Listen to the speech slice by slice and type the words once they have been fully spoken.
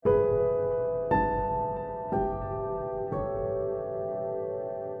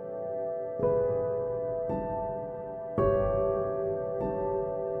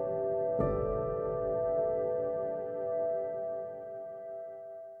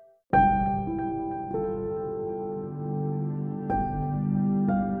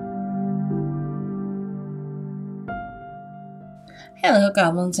Hello,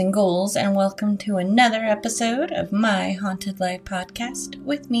 goblins and ghouls, and welcome to another episode of my Haunted Life podcast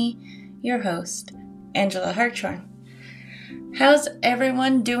with me, your host, Angela Hartshorn. How's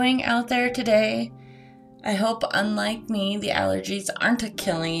everyone doing out there today? I hope, unlike me, the allergies aren't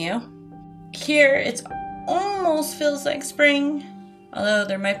killing you. Here, it almost feels like spring, although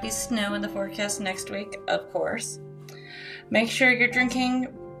there might be snow in the forecast next week, of course. Make sure you're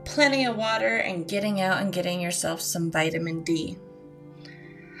drinking plenty of water and getting out and getting yourself some vitamin D.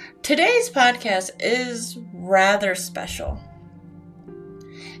 Today's podcast is rather special.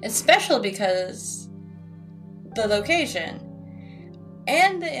 It's special because the location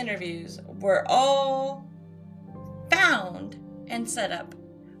and the interviews were all found and set up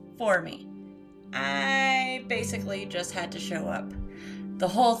for me. I basically just had to show up. The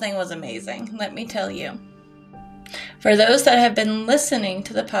whole thing was amazing, let me tell you. For those that have been listening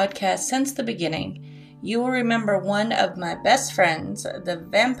to the podcast since the beginning, you will remember one of my best friends, the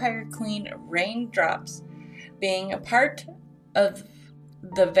Vampire Queen Raindrops, being a part of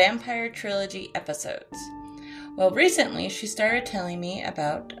the Vampire Trilogy episodes. Well, recently she started telling me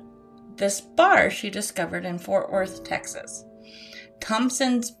about this bar she discovered in Fort Worth, Texas,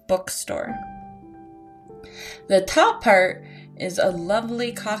 Thompson's Bookstore. The top part is a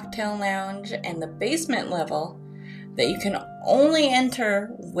lovely cocktail lounge, and the basement level that you can only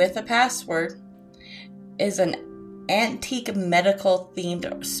enter with a password is an antique medical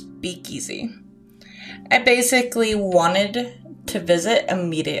themed speakeasy. I basically wanted to visit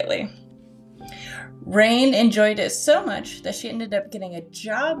immediately. Rain enjoyed it so much that she ended up getting a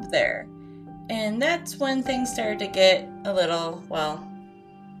job there, and that's when things started to get a little,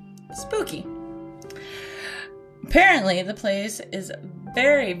 spooky. Apparently, the place is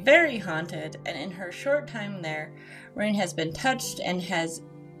very, very haunted, and in her short time there, Rain has been touched and has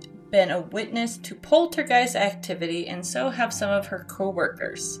been a witness to poltergeist activity, and so have some of her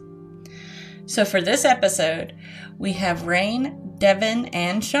co-workers. So for this episode, we have Rain, Devin,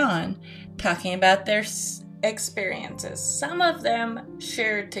 and Sean talking about their experiences, some of them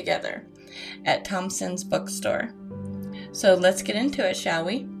shared together at Thompson's Bookstore. So let's get into it, shall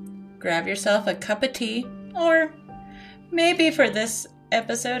we? Grab yourself a cup of tea, or maybe for this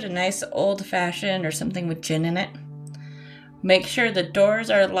episode, a nice old-fashioned or something with gin in it. Make sure the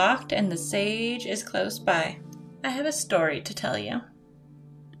doors are locked and the sage is close by. I have a story to tell you.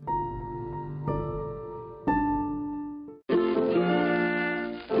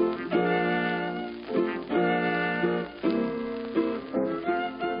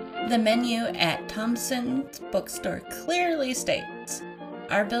 The menu at Thompson's Bookstore clearly states,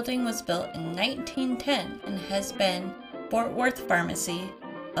 "Our building was built in 1910 and has been Fort Worth Pharmacy,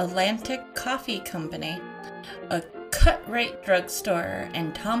 Atlantic Coffee Company, a cut-rate drugstore,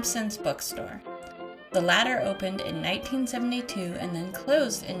 and Thompson's Bookstore. The latter opened in 1972 and then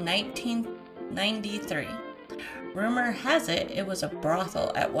closed in 1993. Rumor has it was a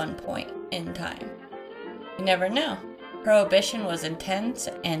brothel at one point in time. You never know. Prohibition was intense,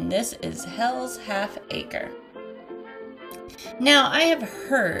 and this is Hell's Half Acre." Now, I have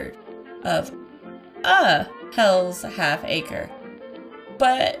heard of a Hell's Half Acre,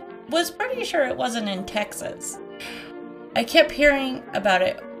 but was pretty sure it wasn't in Texas. I kept hearing about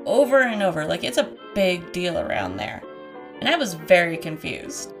it over and over, like it's a big deal around there, and I was very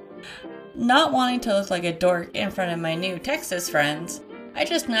confused. Not wanting to look like a dork in front of my new Texas friends, I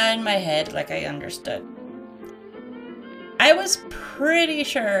just nodded my head like I understood. I was pretty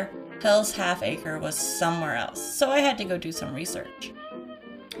sure Hell's Half Acre was somewhere else, so I had to go do some research.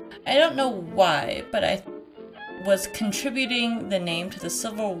 I don't know why, but I was contributing the name to the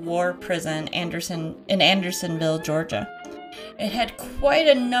Civil War prison in Andersonville, Georgia. It had quite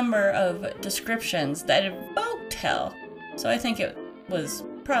a number of descriptions that evoked hell, so I think it was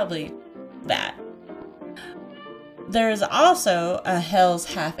probably that. There is also a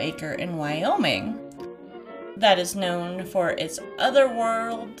Hell's Half Acre in Wyoming that is known for its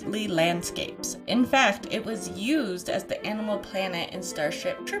otherworldly landscapes. In fact, it was used as the Animal Planet in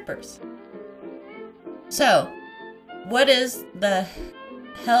Starship Troopers. So, what is the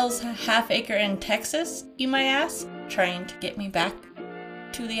Hell's Half Acre in Texas, you might ask? Trying to get me back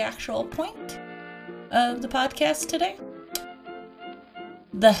to the actual point of the podcast today.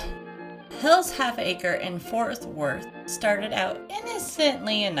 The Hell's Half Acre in Fort Worth started out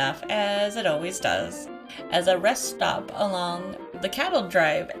innocently enough, as it always does, as a rest stop along the cattle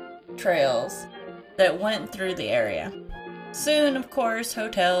drive trails that went through the area. Soon, of course,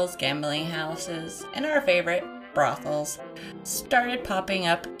 hotels, gambling houses, and our favorite, brothels, started popping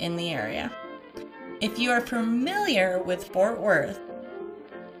up in the area. If you are familiar with Fort Worth,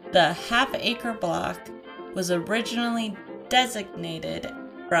 the Half Acre block was originally designated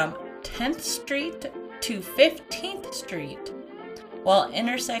from 10th Street to 15th Street, while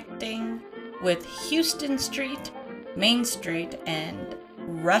intersecting with Houston Street, Main Street, and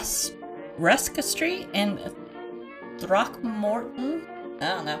Ruska Street, and Throckmorton,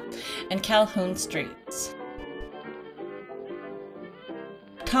 and Calhoun Streets.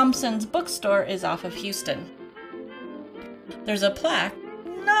 Thompson's Bookstore is off of Houston. There's a plaque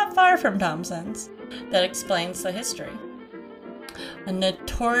not far from Thompson's that explains the history. A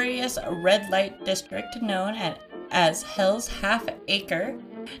notorious red light district known as Hell's Half Acre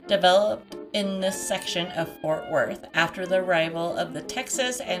developed in this section of Fort Worth after the arrival of the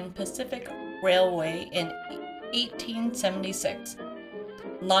Texas and Pacific Railway in 1876,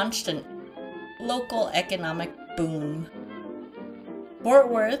 launched a local economic boom. Fort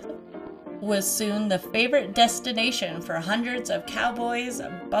Worth was soon the favorite destination for hundreds of cowboys,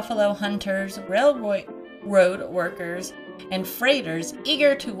 buffalo hunters, railroad workers, and freighters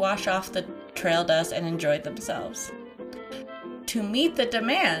eager to wash off the trail dust and enjoy themselves. To meet the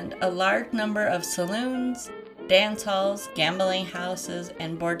demand, a large number of saloons, dance halls, gambling houses,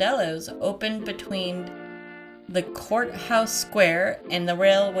 and bordellos opened between the courthouse square and the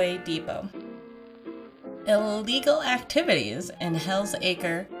railway depot. Illegal activities in Hell's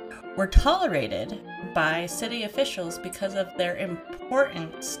Acre were tolerated by city officials because of their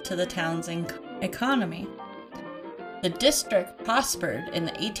importance to the town's economy. The district prospered in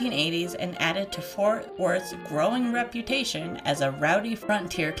the 1880s and added to Fort Worth's growing reputation as a rowdy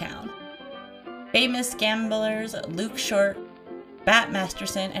frontier town. Famous gamblers Luke Short, Bat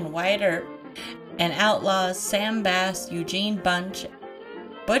Masterson, and Wyatt Earp, and outlaws Sam Bass, Eugene Bunch,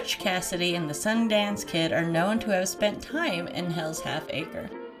 Butch Cassidy, and the Sundance Kid are known to have spent time in Hell's Half Acre.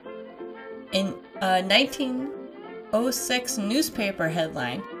 In a 1906 newspaper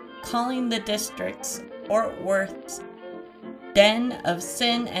headline calling the district's Fort Worth's den of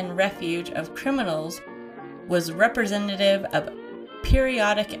sin and refuge of criminals was representative of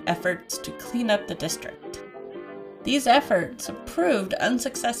periodic efforts to clean up the district. These efforts proved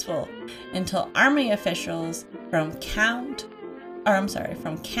unsuccessful until Army officials from Camp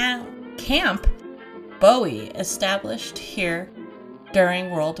Bowie established here during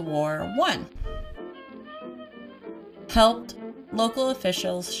World War I helped local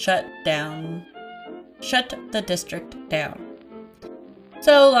officials shut the district down.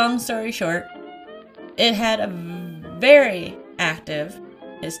 So, long story short, it had a very active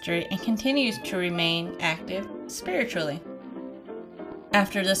history and continues to remain active spiritually.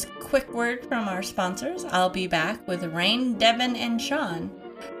 After this quick word from our sponsors, I'll be back with Rain, Devin, and Sean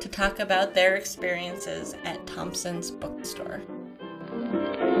to talk about their experiences at Thompson's Bookstore.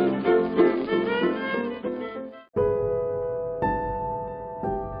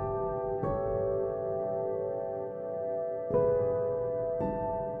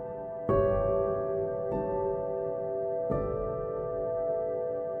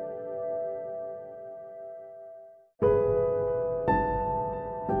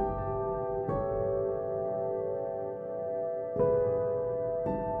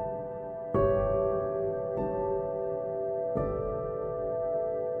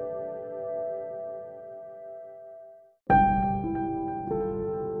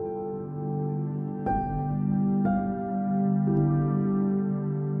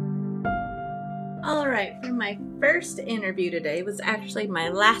 Alright, for my first interview today, was actually my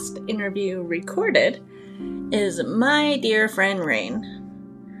last interview recorded, is my dear friend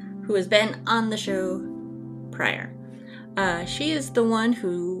Rain, who has been on the show prior. She is the one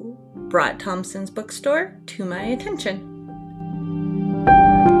who brought Thompson's Bookstore to my attention.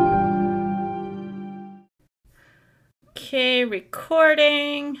 Okay,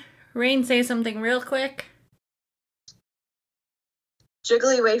 recording. Rain, say something real quick.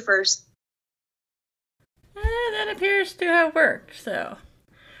 Jiggly wafers. That appears to have worked, so.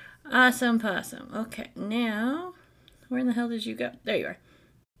 Awesome possum. Okay, now, where in the hell did you go? There you are.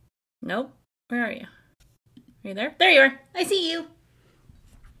 Nope. Where are you? Are you there? There you are. I see you.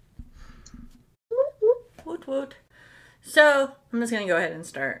 Woot woot. So, I'm just gonna go ahead and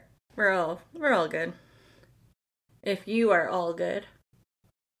start. We're all good. If you are all good.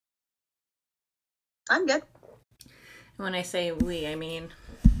 I'm good. And when I say we, I mean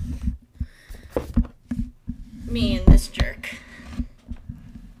me and this jerk.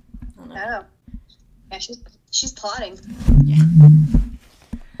 Oh. Yeah, she's plotting. Yeah.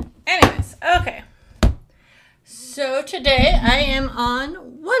 Anyways, okay. So today I am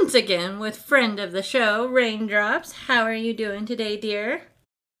on once again with friend of the show, Raindrops. How are you doing today, dear?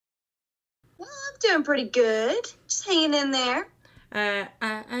 Well, I'm doing pretty good. Just hanging in there. I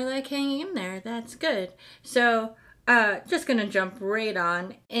like hanging in there. That's good. So, just gonna jump right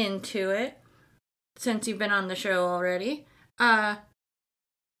on into it since you've been on the show already.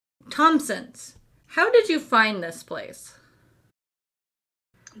 Thompson's. How did you find this place?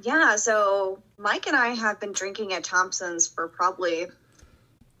 Yeah, so Mike and I have been drinking at Thompson's for probably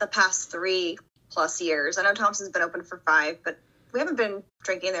the past 3+ years. I know Thompson's been open for 5, but we haven't been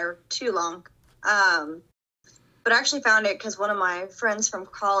drinking there too long. But I actually found it because one of my friends from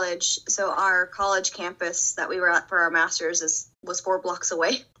college, so our college campus that we were at for our master's was 4 blocks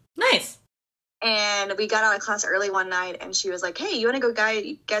away. Nice. And we got out of class early one night, and she was like, hey, you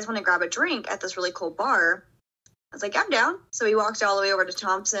guys want to grab a drink at this really cool bar? I was like, I'm down. So we walked all the way over to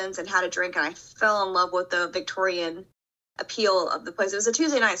Thompson's and had a drink, and I fell in love with the Victorian appeal of the place. It was a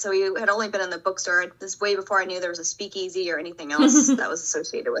Tuesday night, so we had only been in the bookstore. This was way before I knew there was a speakeasy or anything else that was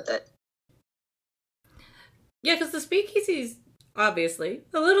associated with it. Yeah, because the speakeasy's obviously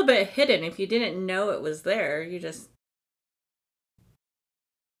a little bit hidden. If you didn't know it was there, you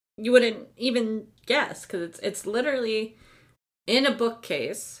wouldn't even guess, because it's literally in a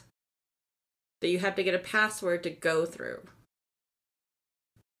bookcase that you have to get a password to go through.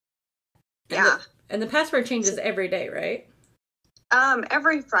 And the password changes every day, right?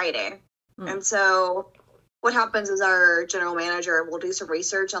 Every Friday. And so what happens is our general manager will do some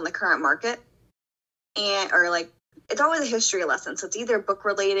research on the current market, it's always a history lesson. So it's either book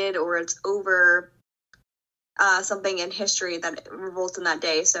related or it's over something in history that revolts in that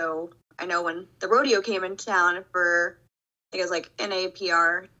day. So I know when the rodeo came in town for, I think it was like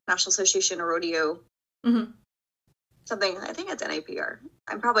NAPR, National Association of Rodeo. Mm-hmm. Something, I think it's NAPR.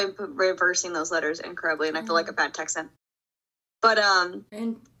 I'm probably reversing those letters incorrectly, and I feel like a bad Texan. But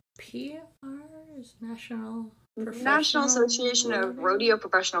NPR is National Association of Rodeo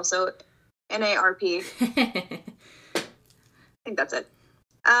Professionals, so NARP. I think that's it.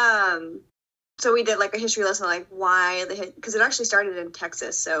 So we did like a history lesson, like why because it actually started in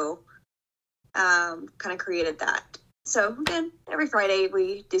Texas, so kind of created that. So again, every Friday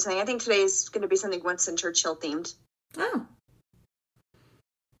we do something. I think today's going to be something Winston Churchill themed. Oh,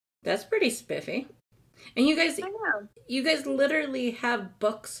 that's pretty spiffy. And you guys literally have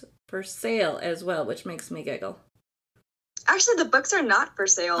books for sale as well, which makes me giggle. Actually, the books are not for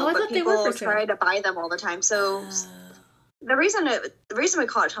sale, but people try to buy them all the time. So the reason we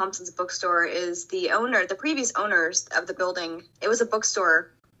call it Thompson's Bookstore is the previous owners of the building, it was a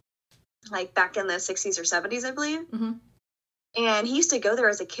bookstore like back in the 60s or 70s, I believe. Mm-hmm. And he used to go there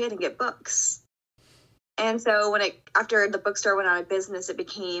as a kid and get books. And so after the bookstore went out of business, it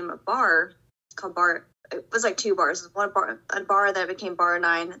became a bar called Bar. It was like 2 bars. A bar that became Bar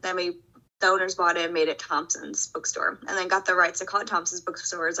 9. Then the owners bought it and made it Thompson's Bookstore, and then got the rights to call it Thompson's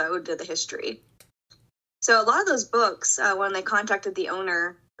Bookstore as owed to the history. So a lot of those books, when they contacted the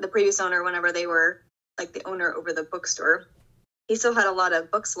previous owner, whenever they were like the owner over the bookstore, he still had a lot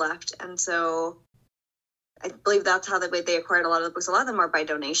of books left. And so I believe that's how they acquired a lot of the books. A lot of them are by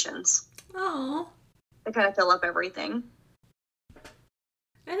donations. Oh. They kind of fill up everything.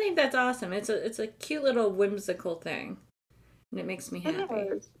 I think that's awesome. It's a cute little whimsical thing, and it makes me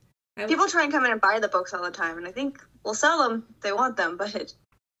happy. People try and come in and buy the books all the time, and I think we'll sell them if they want them, but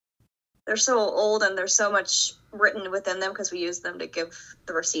they're so old and there's so much written within them because we use them to give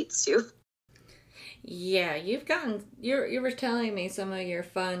the receipts to. Yeah, you were telling me some of your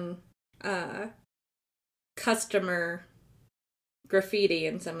fun customer graffiti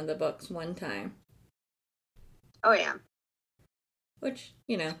in some of the books one time. Oh, yeah. Which,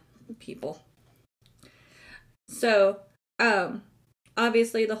 people. So,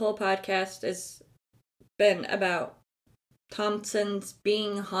 obviously the whole podcast has been about Thompson's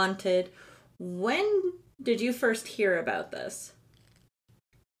being haunted. When did you first hear about this?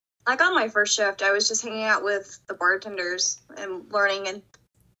 Like on my first shift, I was just hanging out with the bartenders and learning and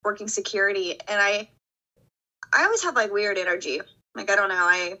working security. And I always have like weird energy. Like, I don't know.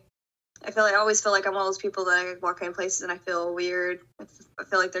 I always feel like I'm one of those people that I walk in places and I feel weird. I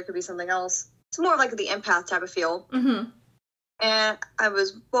feel like there could be something else. It's more of like the empath type of feel. Mm-hmm. And I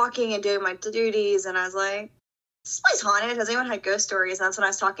was walking and doing my duties, and I was like, this place haunted. Has anyone had ghost stories? And that's when I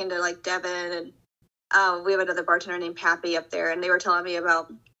was talking to like Devin, and we have another bartender named Pappy up there, and they were telling me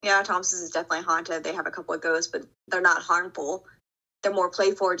about, Thompson's is definitely haunted. They have a couple of ghosts, but they're not harmful. They're more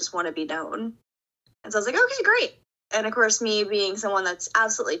playful or just want to be known. And so I was like, okay, great. And of course, me being someone that's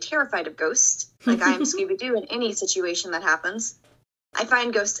absolutely terrified of ghosts, like I am Scooby-Doo in any situation that happens, I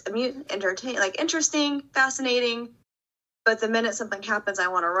find ghosts interesting, fascinating, but the minute something happens, I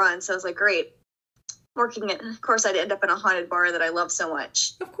want to run. So I was like, great. Working it. Of course, I'd end up in a haunted bar that I love so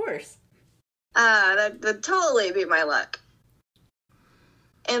much. Of course. That would totally be my luck.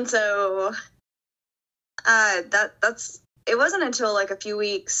 And so It wasn't until like a few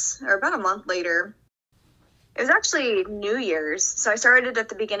weeks or about a month later. It was actually New Year's. So I started at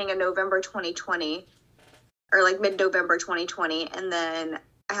the beginning of November 2020 or like mid-November 2020. And then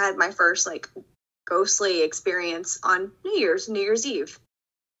I had my first like ghostly experience on New Year's Eve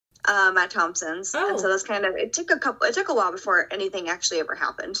at Thompson's. Oh. And so that's kind of, it took a while before anything actually ever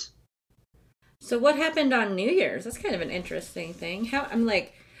happened. So what happened on New Year's? That's kind of an interesting thing. I'm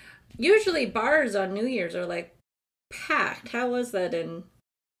like, usually bars on New Year's are like packed. How was that in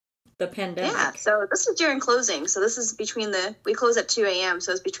the pandemic? Yeah, so this is during closing. So this is we close at 2 a.m.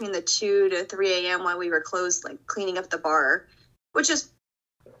 So it's between the 2 to 3 a.m. while we were closed, like cleaning up the bar, which is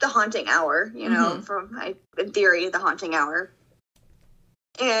the haunting hour, you know, in theory, the haunting hour.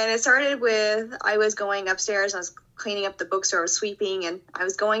 And it started with, I was going upstairs, I was cleaning up the bookstore, I was sweeping, and I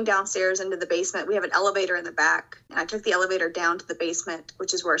was going downstairs into the basement. We have an elevator in the back, and I took the elevator down to the basement,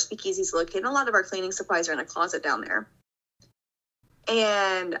 which is where Speakeasy is located. And a lot of our cleaning supplies are in a closet down there.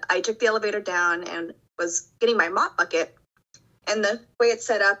 And I took the elevator down and was getting my mop bucket. And the way it's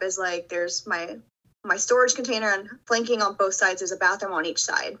set up is like there's my storage container, and flanking on both sides, there's a bathroom on each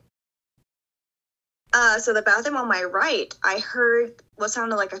side. So the bathroom on my right, I heard what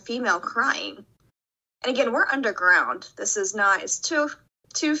sounded like a female crying. And again, we're underground. This is not, it's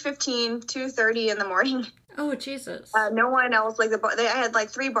 2:15, 2:30 in the morning. Oh, Jesus. No one else, like I had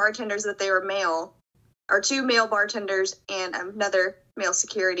like 3 bartenders that they were male, or 2 male bartenders and another male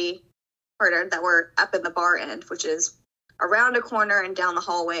security partner that were up in the bar end, which is around a corner and down the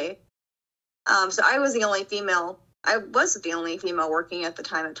hallway. So I was the only female working at the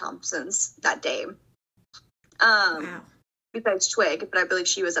time at Thompson's that day. Wow. Besides Twig, but I believe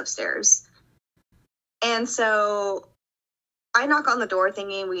she was upstairs. And so I knock on the door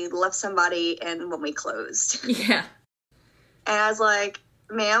thinking we left somebody in when we closed. Yeah. And I was like,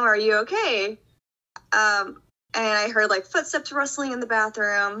 ma'am, are you okay? And I heard like footsteps rustling in the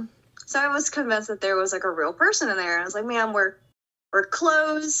bathroom. So I was convinced that there was like a real person in there. I was like, ma'am, we're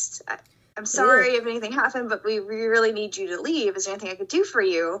closed. I'm sorry if anything happened, but we really need you to leave. Is there anything I could do for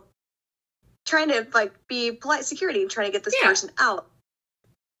you? Trying to like be polite security and trying to get this person out.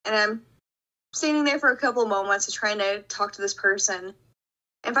 And I'm standing there for a couple of moments trying to talk to this person.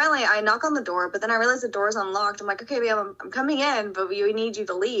 And finally I knock on the door, but then I realize the door is unlocked. I'm like, okay, ma'am, I'm coming in, but we need you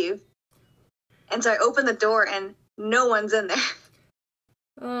to leave. And so I open the door and no one's in there.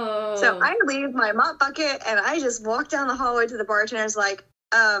 Oh. So I leave my mop bucket and I just walk down the hallway to the bartender's like,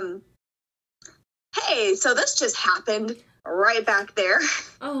 hey, so this just happened right back there.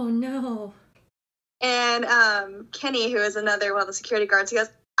 Oh, no. And Kenny, who is another one of the security guards, he goes,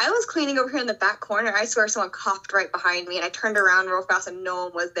 I was cleaning over here in the back corner. I swear someone coughed right behind me, and I turned around real fast and no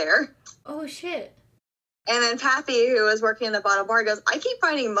one was there. Oh, shit. And then Pappy, who was working in the bottom bar, goes, I keep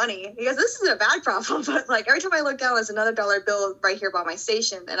finding money. He goes, this isn't a bad problem, but like every time I look down, there's another dollar bill right here by my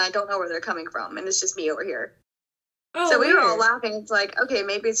station, and I don't know where they're coming from, and it's just me over here. Oh, so we weird. were all laughing. It's like, okay,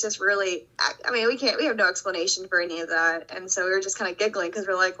 maybe it's just really, I mean, we have no explanation for any of that. And so we were just kind of giggling because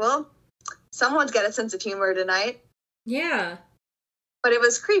we're like, well, someone's got a sense of humor tonight. Yeah. But it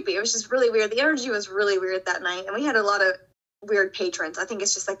was creepy. It was just really weird. The energy was really weird that night. And we had a lot of weird patrons. I think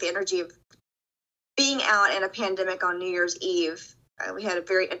it's just like the energy of being out in a pandemic on New Year's Eve. We had a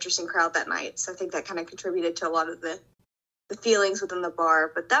very interesting crowd that night. So I think that kind of contributed to a lot of the feelings within the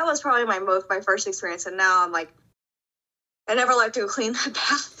bar. But that was probably my first experience. And now I'm like, I never like to clean the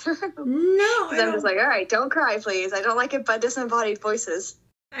bathroom. No. I'm just like, all right, don't cry, please. I don't like it, but disembodied voices.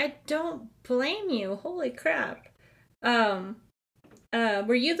 I don't blame you. Holy crap. Were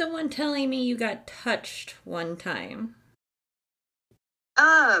you the one telling me you got touched one time?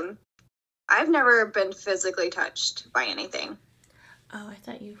 I've never been physically touched by anything. Oh, I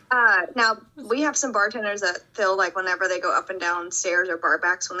thought you... Now, we have some bartenders that feel like whenever they go up and down stairs or bar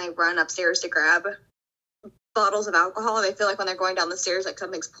backs, when they run upstairs to grab bottles of alcohol, they feel like when they're going down the stairs, like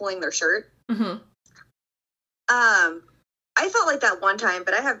something's pulling their shirt. Mm-hmm. I felt like that one time,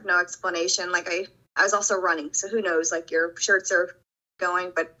 but I have no explanation. Like I was also running, so who knows? Like your shirts are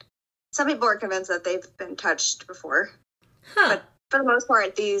going, but some people are convinced that they've been touched before. Huh. But for the most part, I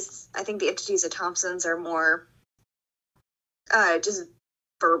think the entities at Thompson's are more just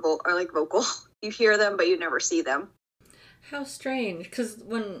verbal or like vocal. You hear them, but you never see them. How strange, because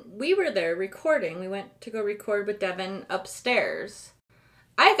when we were there recording, we went to go record with Devin upstairs.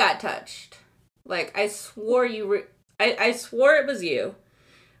 I got touched. Like, I swore I swore it was you.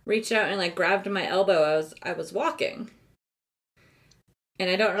 Reached out and, like, grabbed my elbow. I was walking.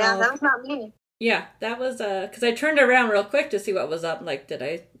 And I don't know. Yeah, that was not me. Yeah, that was, because I turned around real quick to see what was up. Like, did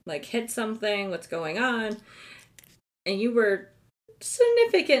I, like, hit something? What's going on? And you were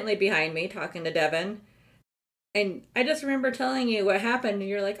significantly behind me talking to Devin. And I just remember telling you what happened, and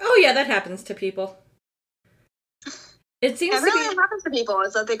you're like, "Oh yeah, that happens to people." It seems to really be happens to people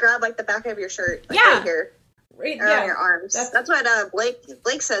is that they grab like the back of your shirt, like yeah, right here, right, or yeah. on your arms. That's what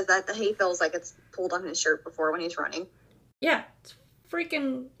Blake says that he feels like it's pulled on his shirt before when he's running. Yeah, it's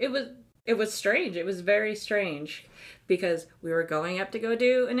freaking. It was strange. It was very strange because we were going up to go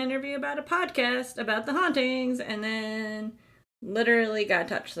do an interview about a podcast about the hauntings, and then literally got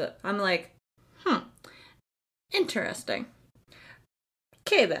touched. I'm like, interesting.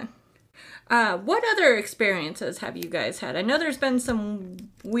 Okay then. What other experiences have you guys had? I know there's been some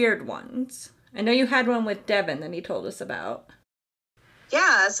weird ones. I know you had one with Devin that he told us about.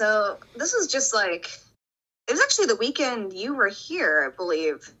 Yeah, so this was just like, it was actually the weekend you were here, I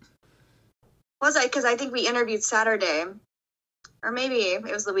believe. Was I? Because I think we interviewed Saturday, or maybe it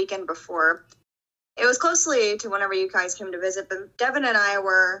was the weekend before. It was closely to whenever you guys came to visit, but Devin and I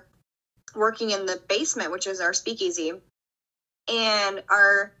were working in the basement, which is our speakeasy. And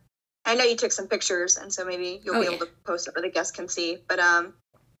I know you took some pictures, and so maybe you'll be able to post it where the guests can see. But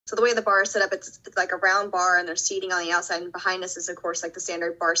so the way the bar is set up, it's like a round bar, and there's seating on the outside, and behind us is, of course, like the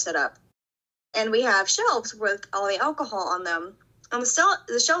standard bar setup. And we have shelves with all the alcohol on them. And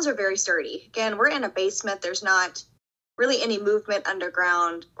the shelves are very sturdy. Again, we're in a basement. There's not really any movement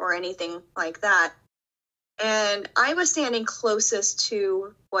underground or anything like that. And I was standing closest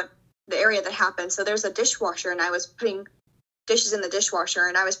to the area that happened. So there's a dishwasher, and I was putting dishes in the dishwasher,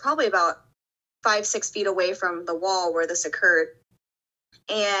 and I was probably about 5-6 feet away from the wall where this occurred.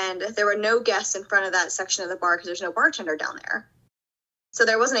 And there were no guests in front of that section of the bar because there's no bartender down there. So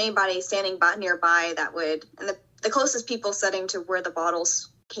there wasn't anybody standing nearby that would, and the closest people sitting to where the bottles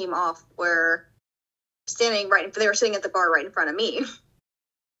came off were they were sitting at the bar right in front of me.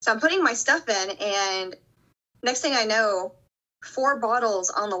 So I'm putting my stuff in, and next thing I know, 4 bottles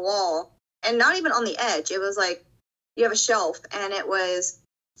on the wall, and not even on the edge. It was like, you have a shelf, and it was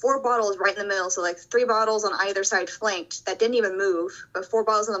 4 bottles right in the middle. So like 3 bottles on either side flanked that didn't even move, but 4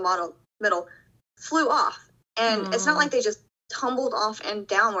 bottles in the middle flew off. And It's not like they just tumbled off and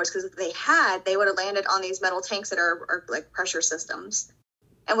downwards, because if they would have landed on these metal tanks that are like pressure systems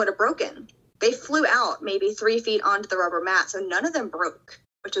and would have broken. They flew out maybe 3 feet onto the rubber mat, so none of them broke,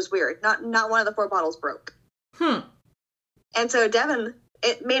 which is weird. Not one of the 4 bottles broke. And so Devin,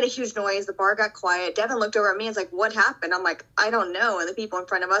 it made a huge noise. The bar got quiet. Devin looked over at me and was like, "What happened?" I'm like, "I don't know." And the people in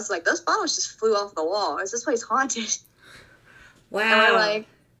front of us like, "Those bottles just flew off the wall. Is this place haunted?" Wow. And we're like,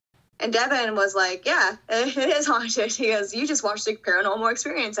 and Devin was like, "Yeah, it is haunted." He goes, "You just watched a paranormal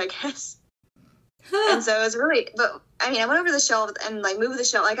experience, I guess." And so it was really, but I mean, I went over the shelf and like moved the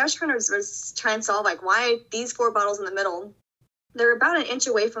shelf. Like I was trying to solve like why these 4 bottles in the middle. They're about an inch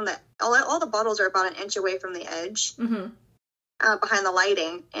away from all the bottles are about an inch away from the edge, behind the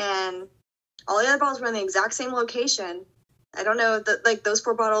lighting, and all the other bottles were in the exact same location. I don't know that like those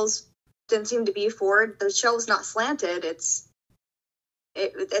 4 bottles didn't seem to be forward. The shelf's not slanted. It's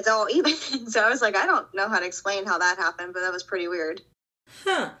all even. So I was like, I don't know how to explain how that happened, but that was pretty weird.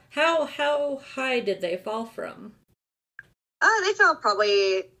 How high did they fall from? They fell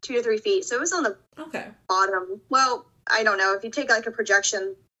probably 2 to 3 feet. So it was on the bottom. Well, I don't know if you take like a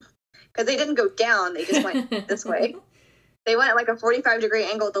projection, because they didn't go down. They just went this way. They went at like a 45-degree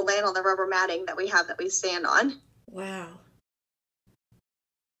angle to land on the rubber matting that we stand on. Wow.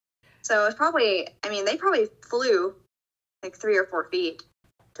 So it's probably, I mean, they probably flew like 3 or 4 feet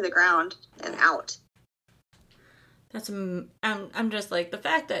to the ground and out. That's I'm just like the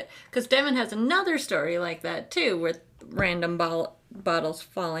fact that, because Devin has another story like that too, with random bottles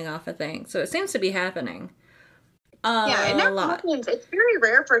falling off a thing. So it seems to be happening. It never lot. happens. It's very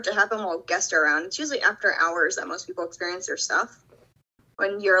rare for it to happen while guests are around. It's usually after hours that most people experience their stuff.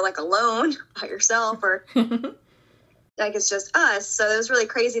 When you're like alone by yourself, or like it's just us. So it was really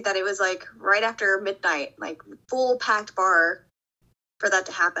crazy that it was like right after midnight, like full packed bar for that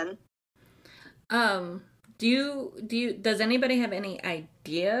to happen. Does anybody have any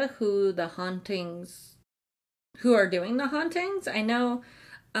idea who are doing the hauntings? I know,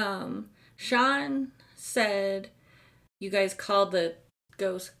 Sean said you guys called the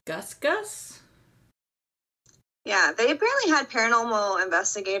ghost Gus? Yeah, they apparently had paranormal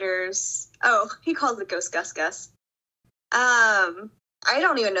investigators. Oh, he calls the ghost Gus. I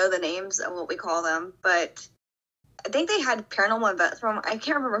don't even know the names of what we call them, but I think they had paranormal I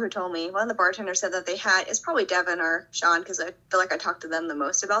can't remember who told me. One of the bartenders said that they had, it's probably Devin or Sean, because I feel like I talked to them the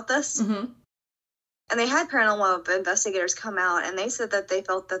most about this. Mm-hmm. And they had paranormal investigators come out, and they said that they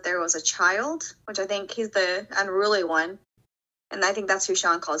felt that there was a child, which I think he's the unruly one. And I think that's who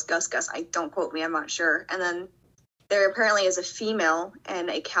Sean calls Gus. Don't quote me, I'm not sure. And then there apparently is a female and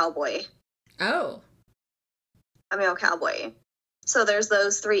a cowboy. Oh. a male cowboy. So there's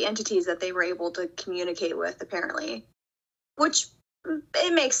those three entities that they were able to communicate with, apparently, which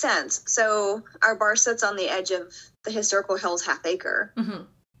it makes sense. So our bar sits on the edge of the historical Hell's Half Acre. Mm-hmm.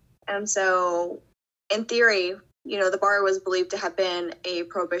 And so, in theory, the bar was believed to have been a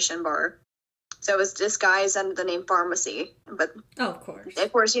prohibition bar. So it was disguised under the name pharmacy. But, of course,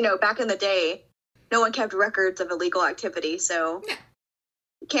 back in the day, no one kept records of illegal activity. So yeah.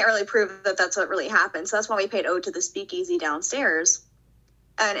 You can't really prove that that's what really happened. So that's why we paid ode to the speakeasy downstairs.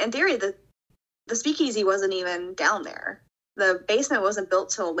 And in theory, the speakeasy wasn't even down there. The basement wasn't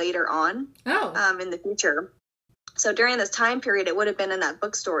built till later on in the future. So during this time period, it would have been in that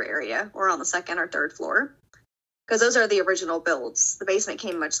bookstore area or on the second or third floor, because those are the original builds. The basement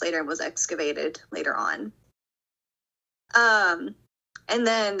came much later and was excavated later on. And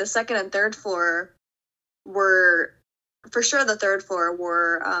then the second and third floor were, for sure the third floor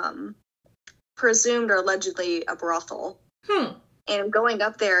were presumed or allegedly a brothel. And going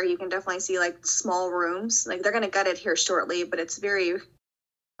up there, you can definitely see like small rooms. Like they're going to gut it here shortly, but it's very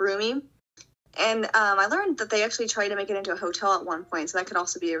roomy. And I learned that they actually tried to make it into a hotel at one point, so that could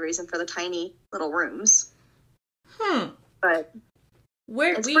also be a reason for the tiny little rooms. But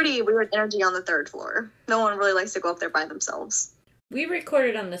it's pretty weird energy on the third floor. No one really likes to go up there by themselves. We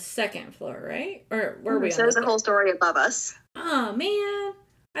recorded on the second floor, right? Or were we? So there's a whole story above us. Oh man,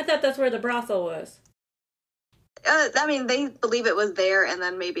 I thought that's where the brothel was. I mean, they believe it was there, and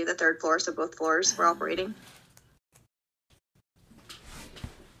then maybe the third floor, so both floors were operating.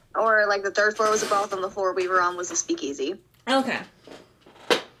 Or, like, the third floor was a brothel, and the floor we were on was a speakeasy. Okay.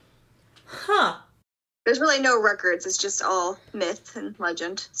 Huh. There's really no records. It's just all myth and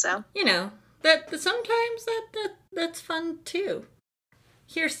legend, so. That sometimes that's fun, too.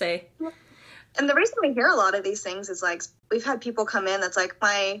 Hearsay. And the reason we hear a lot of these things is, like, we've had people come in that's like,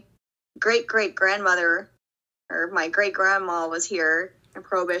 my great-great-grandmother or my great-grandma was here in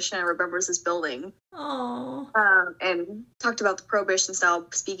Prohibition and remembers this building. Oh. And talked about the Prohibition-style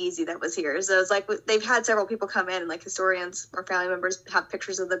speakeasy that was here. So it's like they've had several people come in, and like historians or family members have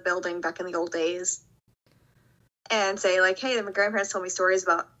pictures of the building back in the old days and say like, hey, my grandparents told me stories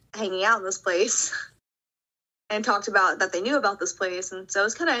about hanging out in this place and talked about that they knew about this place. And so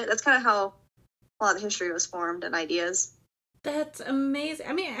that's kind of how a lot of the history was formed and ideas. That's amazing.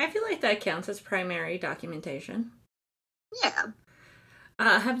 I mean, I feel like that counts as primary documentation. Yeah.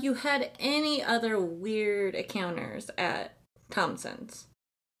 Have you had any other weird encounters at Thompson's?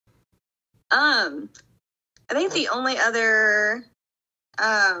 I think the only other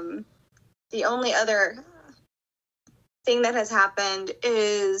thing that has happened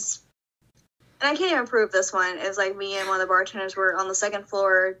is, and I can't even prove this one, is like me and one of the bartenders were on the second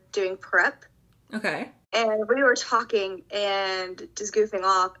floor doing prep. Okay. And we were talking and just goofing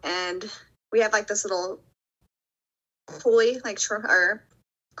off, and we have like this little pulley, like or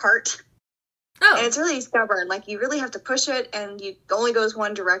cart. Oh. And it's really stubborn. Like you really have to push it, and it only goes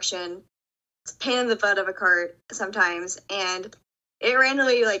one direction. It's a pain in the butt of a cart sometimes, and it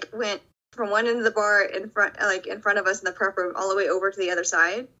randomly like went from one end of the bar in front of us in the prep room all the way over to the other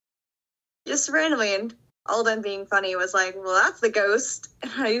side, just randomly. And all them being funny was like, well, that's the ghost.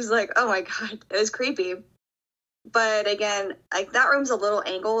 And I was like, oh my god, it was creepy. But again, like that room's a little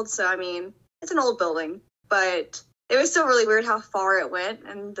angled, so I mean, it's an old building, but it was still really weird how far it went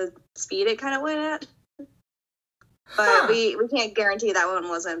and the speed it kind of went at. But we can't guarantee that one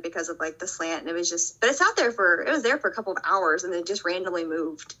wasn't because of like the slant, and it was just, but it was there for a couple of hours, and it just randomly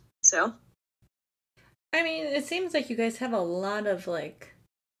moved. So, I mean, it seems like you guys have a lot of like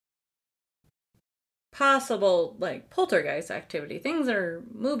possible like poltergeist activity. Things are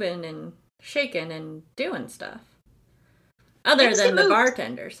moving and shaking and doing stuff. Other than the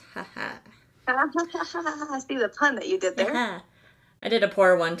bartenders. Haha. See the pun that you did there. I did a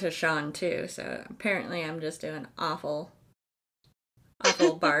poor one to Sean too, so apparently I'm just doing awful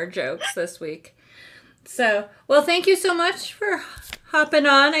bar jokes this week. So, well, thank you so much for hopping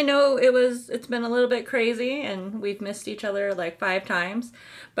on. I know it's been a little bit crazy and we've missed each other like 5 times,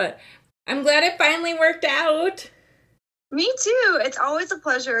 but I'm glad it finally worked out. Me too. It's always a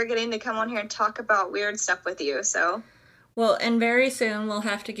pleasure getting to come on here and talk about weird stuff with you. So, well, and very soon we'll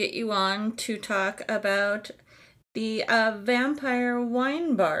have to get you on to talk about the vampire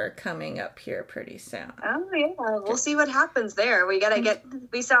wine bar coming up here pretty soon. Oh yeah, we'll see what happens there. We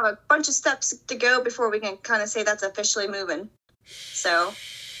still have a bunch of steps to go before we can kind of say that's officially moving. So,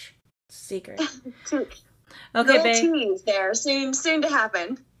 secret. Okay, babe. Tease there, soon to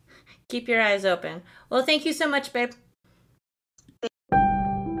happen. Keep your eyes open. Well, thank you so much, babe.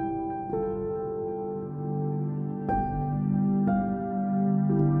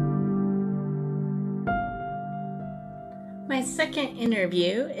 second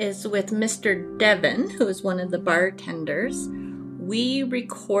interview is with Mr. Devin, who is one of the bartenders. We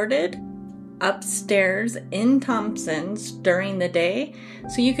recorded upstairs in Thompson's during the day,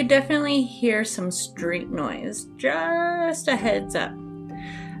 so you could definitely hear some street noise. Just a heads up.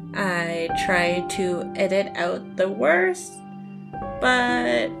 I tried to edit out the worst,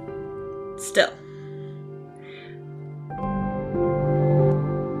 but still.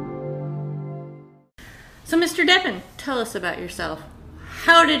 So, Mr. Devin, tell us about yourself.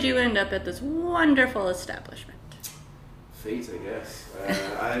 How did you end up at this wonderful establishment? Fate, I guess.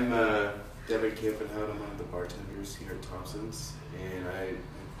 I'm Devin Campenhout. I'm one of the bartenders here at Thompson's, and I've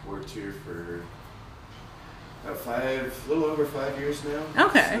worked here for about a little over 5 years now.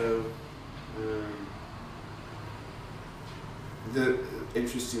 Okay. So, the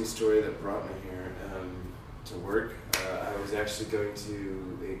interesting story that brought me here to work, I was actually going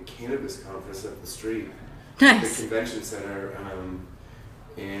to a cannabis conference up the street. Nice. The convention center,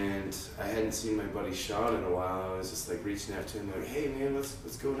 and I hadn't seen my buddy Sean in a while. I was just like reaching out to him, like, "Hey man,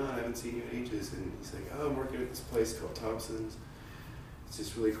 what's going on? I haven't seen you in ages." And he's like, "Oh, I'm working at this place called Thompson's. It's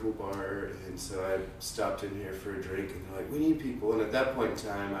this really cool bar." And so I stopped in here for a drink, and they're like, "We need people." And at that point in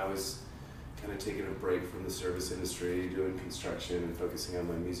time, I was kind of taking a break from the service industry, doing construction and focusing on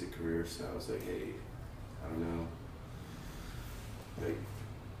my music career. So I was like, "Hey, I don't know, like,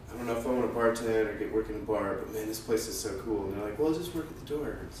 I don't know if I want to bartend or get work in a bar, but man, this place is so cool." And they're like, "Well, just work at the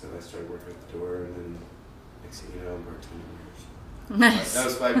door." And so I started working at the door, and then next thing you know, I'm bartending here. So Nice. that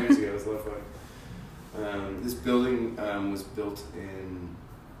was 5 years ago. It was a lot of fun. This building was built in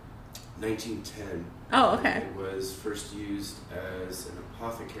 1910. Oh, okay. It was first used as an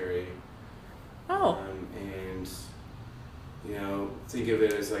apothecary. Oh. And you know, think of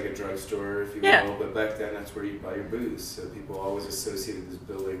it as like a drugstore, if you Yeah. will, but back then that's where you buy your booze. So people always associated this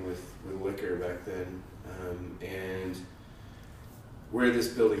building with liquor back then. And where this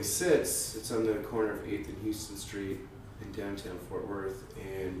building sits, it's on the corner of 8th and Houston Street in downtown Fort Worth.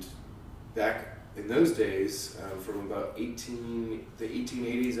 And back in those days, from about the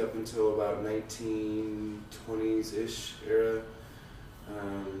 1880s up until about 1920s-ish era,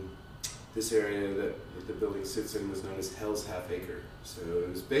 this area that the building sits in was known as Hell's Half Acre. So it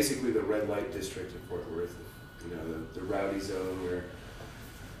was basically the red light district of Fort Worth, you know, the rowdy zone where,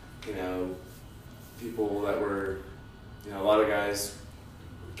 you know, people that were, you know, a lot of guys,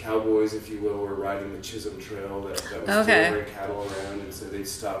 cowboys, if you will, were riding the Chisholm Trail that was delivering cattle around, and so they'd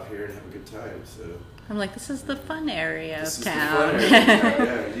stop here and have a good time. So I'm like, this is the fun area this of is town. the fun area.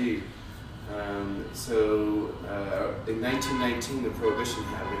 Yeah, indeed. In 1919, the Prohibition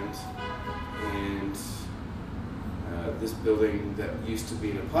happened, and this building that used to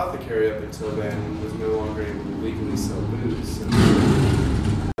be an apothecary up until then was no longer able to legally sell booze.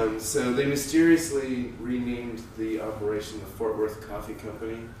 So they mysteriously renamed the operation the Fort Worth Coffee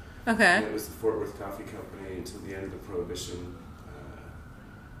Company. Okay. And it was the Fort Worth Coffee Company until the end of the Prohibition,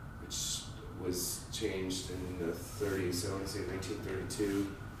 which was changed in the 30s, so I want to say 1932.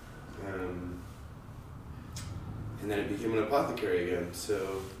 And then it became an apothecary again.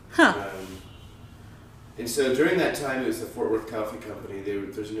 So, and so during that time, it was the Fort Worth Coffee Company.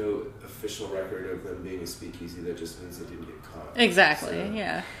 There's no official record of them being a speakeasy. That just means they didn't get caught. Exactly. So,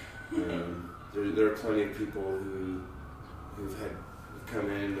 yeah. There are plenty of people who've come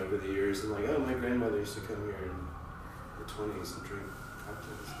in over the years and like, oh, my grandmother used to come here in the 20s and drink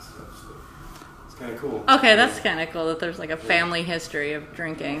cocktails and stuff. So it's kind of cool. Okay, that's kind of cool that there's like a family history of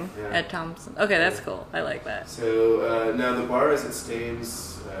drinking at Thompson. Okay, that's cool. I like that. So now the bar as it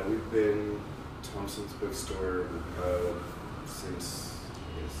stands, we've been Thompson's Bookstore since, I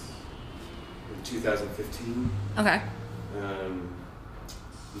guess, in 2015. Okay.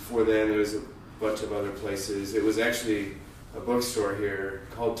 Before then, there was a bunch of other places. It was actually a bookstore here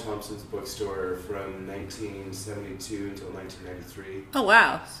called Thompson's Bookstore from 1972 until 1993. Oh,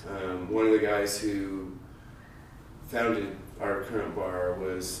 wow. One of the guys who founded our current bar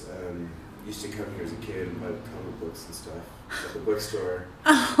was used to come here as a kid and buy comic books and stuff at the bookstore.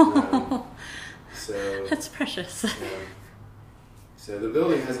 Oh, so that's precious. So the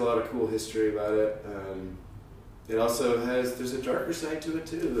building has a lot of cool history about it. It also there's a darker side to it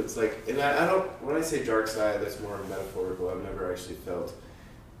too. It's like, and I don't, when I say dark side, that's more metaphorical. I've never actually felt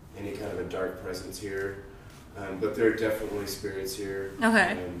any kind of a dark presence here. But there are definitely spirits here.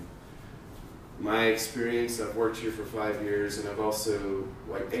 Okay. My experience, I've worked here for 5 years, and I've also,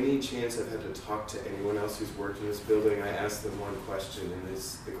 like, any chance I've had to talk to anyone else who's worked in this building, I ask them one question, and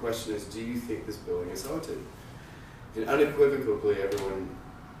the question is, do you think this building is haunted? And unequivocally, everyone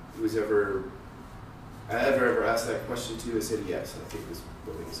who's ever I ever asked that question to, I said yes. I think this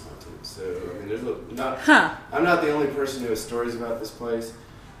building is haunted. So I mean, I'm not the only person who has stories about this place,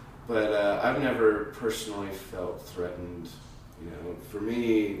 but I've never personally felt threatened. You know, for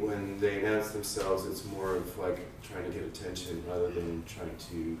me, when they announce themselves, it's more of like trying to get attention rather than trying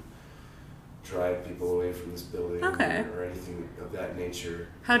to drive people away from this building or anything of that nature.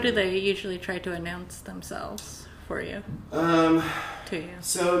 How do they usually try to announce themselves for you? To you.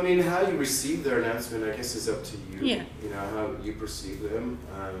 So, I mean, how you receive their announcement, I guess, is up to you. Yeah. You know, how you perceive them.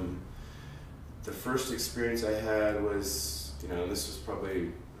 The first experience I had was, you know, this was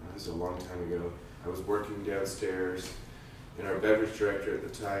a long time ago. I was working downstairs, and our beverage director at the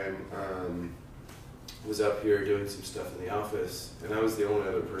time was up here doing some stuff in the office, and I was the only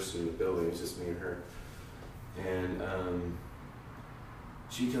other person in the building. It was just me and her. And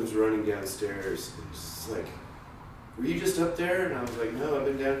she comes running downstairs, and she's like, "Were you just up there?" And I was like, "No, I've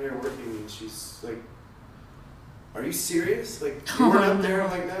been down here working." And she's like, "Are you serious? Like, you weren't up there?"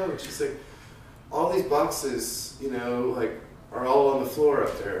 I'm like, "No." And she's like, "All these boxes, you know, like, are all on the floor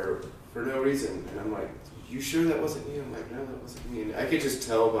up there for no reason." And I'm like, "You sure that wasn't you?" I'm like, "No, that wasn't me." And I could just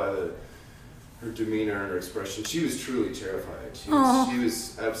tell by her demeanor and her expression. She was truly terrified. She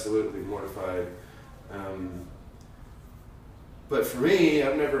was absolutely mortified. But for me,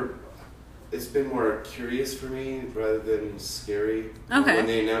 it's been more curious for me rather than scary. Okay. When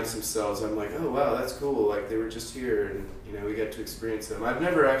they announce themselves, I'm like, "Oh wow, that's cool. Like, they were just here, and you know, we got to experience them." I've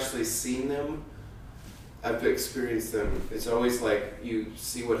never actually seen them. I've experienced them. It's always like you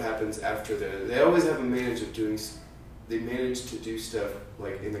see what happens after they always have a they manage to do stuff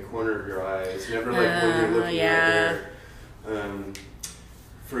like in the corner of your eye. It's never like when you're looking right there.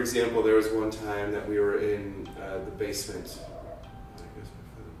 For example, there was one time that we were in the basement.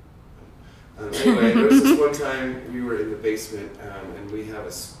 Anyway, there was this one time we were in the basement, and we have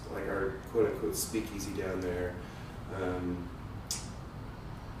our quote-unquote speakeasy down there.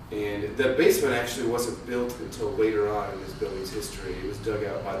 And the basement actually wasn't built until later on in this building's history. It was dug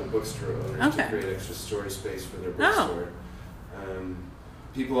out by the bookstore owners to create extra storage space for their bookstore.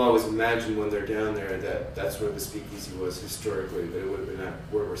 People always imagine when they're down there that that's where the speakeasy was historically, but it would have been at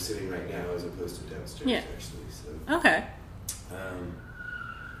where we're sitting right now as opposed to downstairs, actually. So. Okay.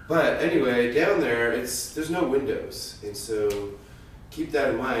 But anyway, down there, there's no windows, and so keep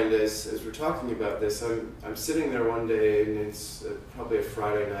that in mind as we're talking about this. I'm sitting there one day, and it's probably a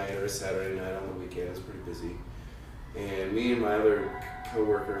Friday night or a Saturday night on the weekend. It's pretty busy, and me and my other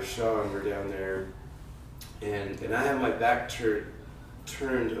coworker Sean were down there, and I have my back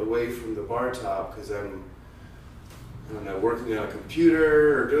turned away from the bar top because I'm, I don't know, working on a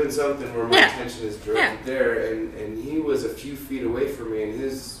computer or doing something where my attention is directed there, and he was a few feet away from me, and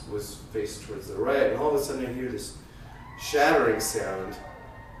his was faced towards the right, and all of a sudden I hear this shattering sound,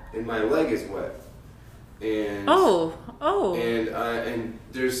 and my leg is wet, and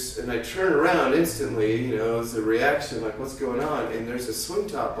and I turn around instantly, you know, as a reaction, like, what's going on? And there's a swing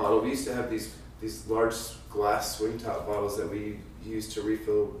top bottle. We used to have these large glass swing top bottles that we used to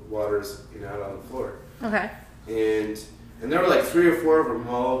refill waters, you know, out on the floor. Okay. And there were like 3 or 4 of them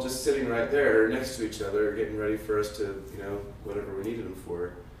all just sitting right there next to each other, getting ready for us to, you know, whatever we needed them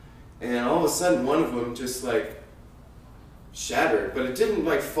for. And all of a sudden, one of them just like shattered, but it didn't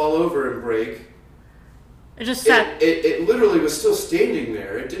like fall over and break. It just sat. It literally was still standing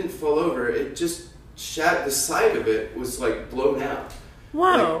there. It didn't fall over. It just shat. The side of it was like blown out.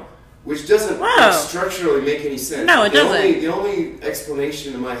 Whoa. Like, which doesn't like, structurally make any sense. No, it doesn't. The only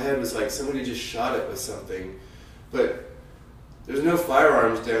explanation in my head was like somebody just shot it with something, but there's no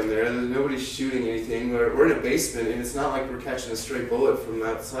firearms down there. There's nobody shooting anything. We're in a basement, and it's not like we're catching a stray bullet from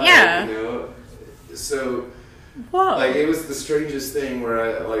outside. Yeah. You know, so whoa. Like it was the strangest thing where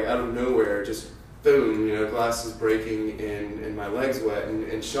I like out of nowhere just boom, you know, glass is breaking and my leg's wet,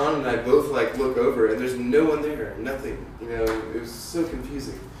 and Sean and I both like look over and there's no one there, nothing. You know, it was so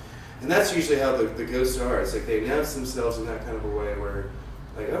confusing. And that's usually how the ghosts are. It's like they announce themselves in that kind of a way where,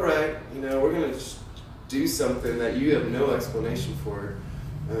 like, all right, you know, we're going to just do something that you have no explanation for.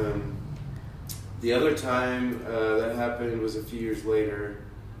 The other time that happened was a few years later.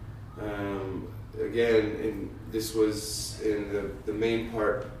 Again, and this was in the main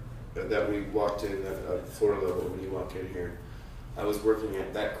part that we walked in, floor level when you walk in here. I was working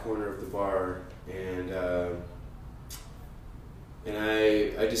at that corner of the bar, and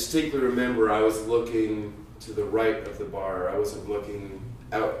I distinctly remember I was looking to the right of the bar. I wasn't looking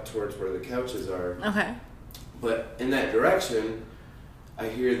out towards where the couches are. Okay. But in that direction, I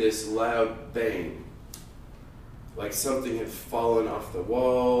hear this loud bang. Like something had fallen off the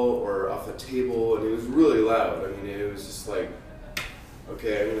wall or off a table, and it was really loud. I mean, it was just like,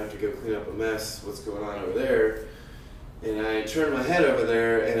 okay, I'm going to have to go clean up a mess. What's going on over there? And I turn my head over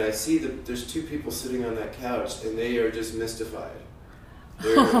there, and I see that there's two people sitting on that couch, and they are just mystified.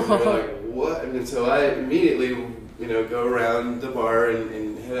 They're like, what? And so I immediately, go around the bar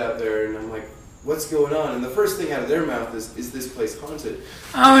and head out there, and I'm like, what's going on? And the first thing out of their mouth is this place haunted?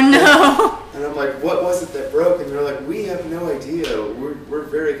 Oh, no. And I'm like, what was it that broke? And they're like, we have no idea. We're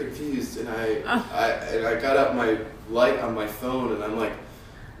very confused. And I got out my light on my phone, and I'm like,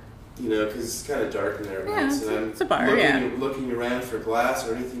 because it's kind of dark in there. Yeah, it's a bar, looking around for glass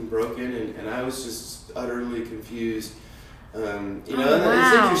or anything broken, and I was just utterly confused. And it's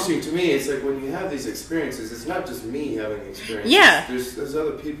interesting to me. It's like when you have these experiences, it's not just me having experiences. Yeah. There's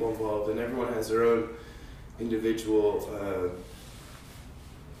other people involved, and everyone has their own individual,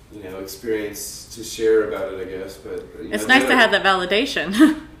 experience to share about it, I guess. But it's nice to have that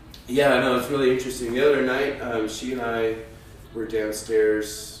validation. Yeah, I know, it's really interesting. The other night, she and I were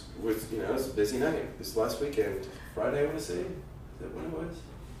downstairs with, it was a busy night. This last weekend, Friday, I want to say. Is that when it was?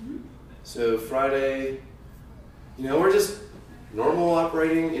 Mm-hmm. So Friday, we're just normal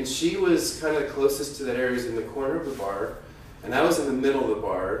operating, and she was kind of closest to that area, in the corner of the bar, and I was in the middle of the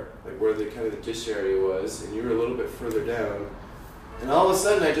bar, like where the kind of the dish area was, and you were a little bit further down. And all of a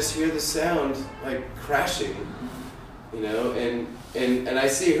sudden, I just hear the sound like crashing, and I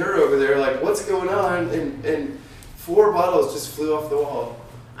see her over there, like, what's going on? And 4 bottles just flew off the wall.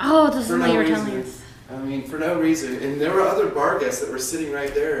 Oh, this is what you were telling us. I mean, for no reason. And there were other bar guests that were sitting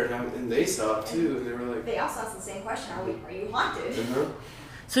right there, and they saw it too, and they were like... They also asked the same question, are you haunted? Uh-huh.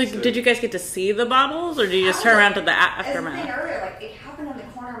 So did you guys get to see the bottles, or did you just turn around to the aftermath? As I said earlier, it happened in the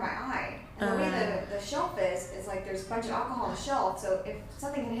corner of my eye. And the way the shelf is like there's a bunch of alcohol on the shelf, so if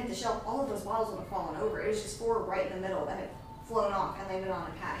something had hit the shelf, all of those bottles would have fallen over. It was just 4 right in the middle, and it flown off and landed on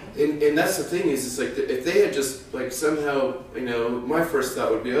a padding. And that's the thing is, it's like if they had just like somehow, my first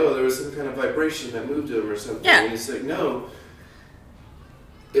thought would be, oh, there was some kind of vibration that moved them or something. Yeah. And it's like, no.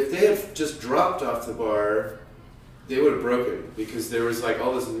 If they had just dropped off the bar, they would have broken, because there was like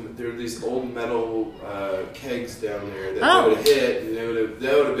there were these old metal kegs down there that would have hit, and that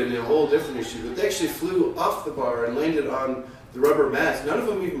would have been a whole different issue. But they actually flew off the bar and landed on the rubber mats. None of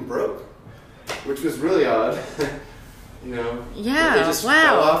them even broke, which was really odd. Yeah, they just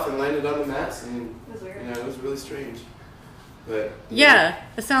fell off and landed on the mats, and It was weird. it was really strange. But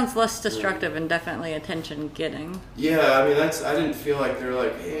it sounds less destructive and definitely attention getting. yeah, I mean I didn't feel like they were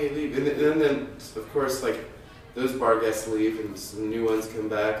like, hey, leave, and then of course like those bar guests leave and some new ones come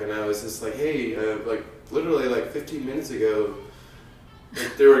back, and I was just like, hey, like literally like 15 minutes ago,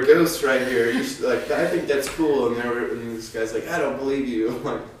 like, there were ghosts right here. You should, like, I think that's cool, and this guy's like, I don't believe you. I'm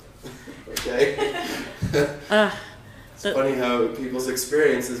like, okay. It's funny how people's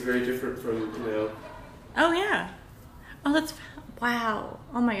experience is very different from, Oh, yeah. Oh, wow.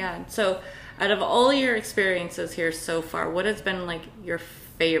 Oh, my God. So, out of all your experiences here so far, what has been, like, your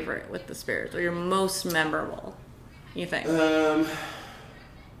favorite with the spirits, or your most memorable, you think? Man.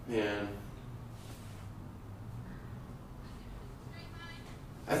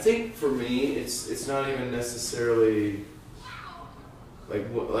 I think for me, it's not even necessarily...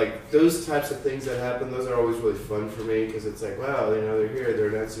 Like those types of things that happen, those are always really fun for me, because it's like, wow, they're here, they're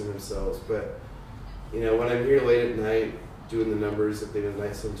announcing themselves. But, when I'm here late at night doing the numbers at the end of the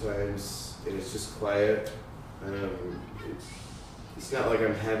night sometimes, and it's just quiet, it's not like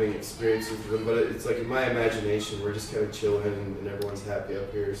I'm having experiences with them, but it's like in my imagination, we're just kind of chilling and everyone's happy up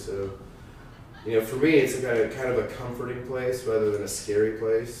here. So, for me, it's kind of a comforting place rather than a scary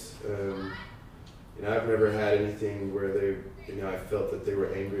place. I've never had anything where I felt that they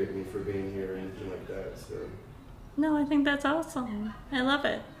were angry at me for being here or anything like that. So. No, I think that's awesome. I love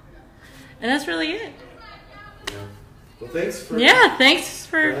it. And that's really it. Yeah. Well, thanks for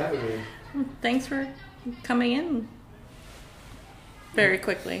having me. Thanks for coming in very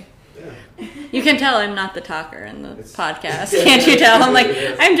quickly. Yeah. You can tell I'm not the talker in the podcast. Can't you tell? I'm like,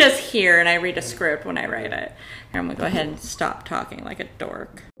 I'm just here and I read a script when I write it. Here, I'm going to go ahead and stop talking like a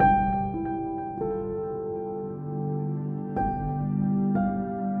dork.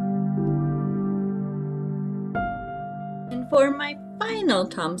 For my final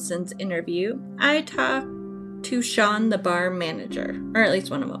Thompson's interview, I talked to Sean, the bar manager, or at least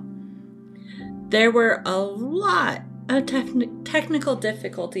one of them. There were a lot of technical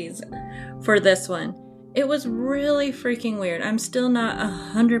difficulties for this one. It was really freaking weird. I'm still not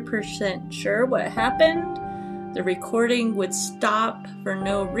 100% sure what happened. The recording would stop for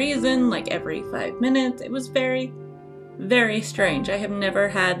no reason, like every 5 minutes. It was very, very strange. I have never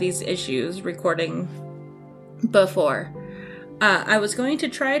had these issues recording before. I was going to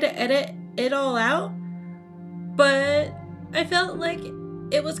try to edit it all out, but I felt like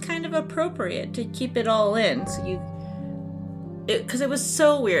it was kind of appropriate to keep it all in. So because it was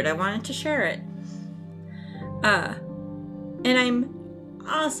so weird. I wanted to share it. And I'm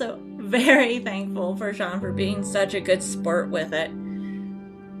also very thankful for Sean for being such a good sport with it.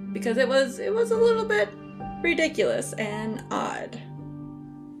 Because it was a little bit ridiculous and odd.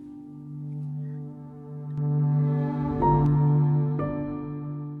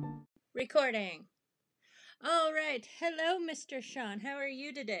 Recording. All right. Hello, Mr. Sean. How are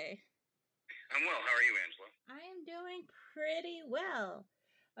you today? I'm well. How are you, Angela? I am doing pretty well.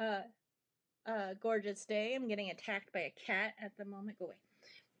 Gorgeous day. I'm getting attacked by a cat at the moment. Go away.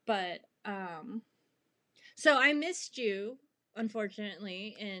 But, so I missed you,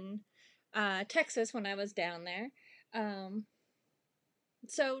 unfortunately, in Texas when I was down there.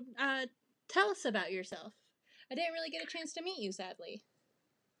 So tell us about yourself. I didn't really get a chance to meet you, sadly.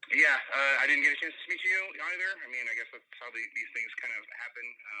 Yeah, I didn't get a chance to meet you either. I mean, I guess that's how these things kind of happen.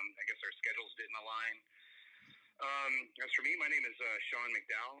 I guess our schedules didn't align. As for me, my name is Sean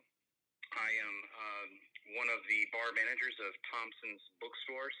McDowell. I am one of the bar managers of Thompson's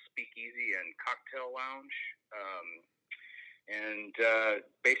Bookstore, Speakeasy, and Cocktail Lounge.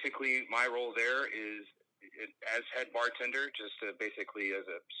 Basically, my role there is as head bartender, just basically as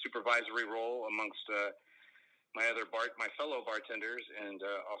a supervisory role amongst my fellow bartenders, and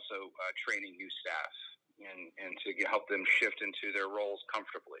also training new staff and to help them shift into their roles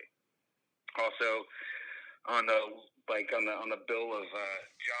comfortably. Also, on the bill of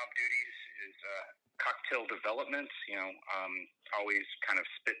job duties is cocktail development. Always kind of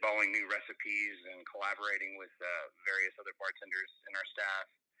spitballing new recipes and collaborating with various other bartenders in our staff,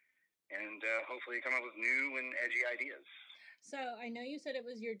 and hopefully come up with new and edgy ideas. So I know you said it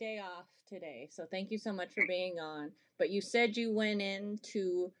was your day off today, so thank you so much for being on. But you said you went in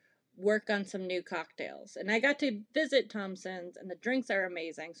to work on some new cocktails, and I got to visit Thompson's, and the drinks are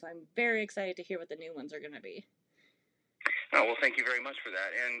amazing. So I'm very excited to hear what the new ones are going to be. Oh, well, thank you very much for that.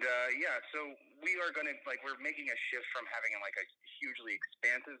 And so we are going to we're making a shift from having a hugely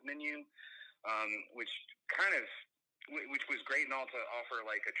expansive menu, which was great and all to offer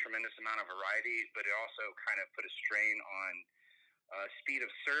a tremendous amount of variety, but it also kind of put a strain on speed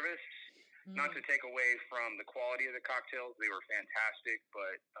of service. Not to take away from the quality of the cocktails, they were fantastic,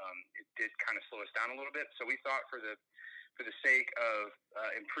 but it did kind of slow us down a little bit. So we thought for the sake of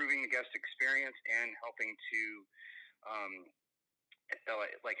improving the guest experience and helping to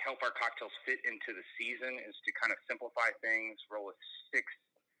help our cocktails fit into the season, is to kind of simplify things, roll with 6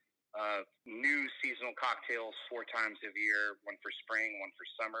 new seasonal cocktails 4 times a year, one for spring, one for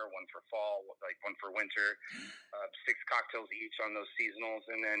summer, one for fall, one for winter, 6 cocktails each on those seasonals.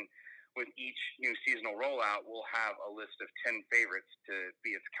 And then with each new seasonal rollout, we'll have a list of 10 favorites to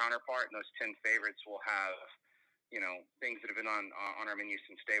be its counterpart. And those 10 favorites will have, things that have been on our menu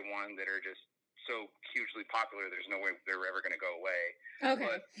since day one that are just so hugely popular. There's no way they're ever going to go away. Okay.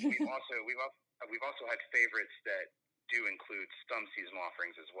 But we've also had favorites that do include some seasonal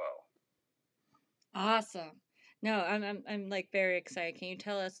offerings as well. Awesome. No, I'm very excited. Can you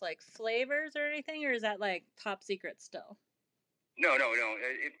tell us flavors or anything, or is that top secret still? No.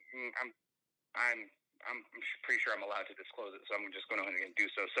 I'm pretty sure I'm allowed to disclose it, so I'm just going to go ahead and do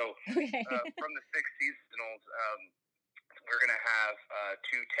so. So, okay. From the 6 seasonals, we're going to have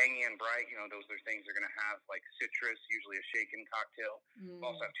 2 tangy and bright. Those are things they're going to have citrus, usually a shaken cocktail. We'll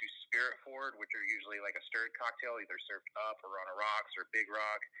also have 2 spirit forward, which are usually a stirred cocktail, either served up or on a rocks or big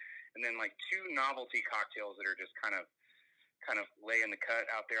rock. And then 2 novelty cocktails that are just kind of laying the cut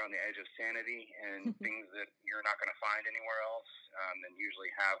out there on the edge of sanity, and things that you're not going to find anywhere else. And usually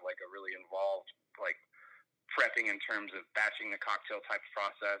have a really involved prepping in terms of batching the cocktail type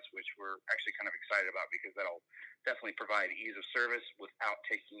process, which we're actually kind of excited about because that'll definitely provide ease of service without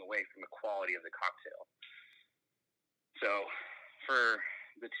taking away from the quality of the cocktail. So for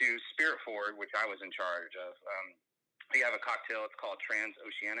the 2 spirit forward, which I was in charge of, we have a cocktail. It's called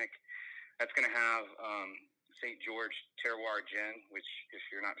Transoceanic. That's going to have St. George Terroir Gin, which, if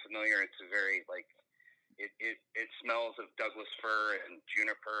you're not familiar, it's a very it smells of Douglas fir and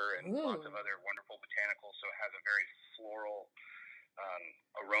juniper and lots of other wonderful botanicals. So it has a very floral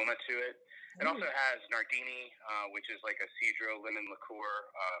aroma to it. It also has Nardini, which is a Cedro lemon liqueur,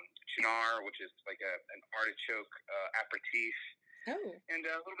 Cynar, which is an artichoke aperitif. Oh. And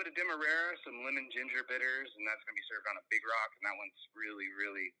a little bit of Demerara, some lemon ginger bitters, and that's going to be served on a big rock. And that one's really,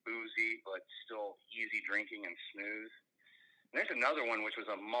 really boozy, but still easy drinking and smooth. And there's another one, which was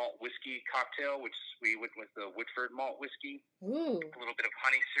a malt whiskey cocktail, which we went with the Woodford malt whiskey. Ooh. A little bit of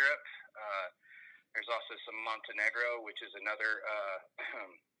honey syrup. There's also some Montenegro, which is another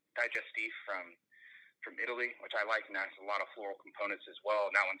digestif from from Italy, which I like, and that's a lot of floral components as well.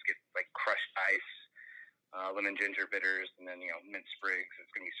 And that one's get like crushed ice, lemon ginger bitters, and then mint sprigs.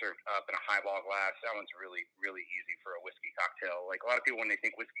 It's going to be served up in a highball glass. That one's really, really easy for a whiskey cocktail. Like a lot of people, when they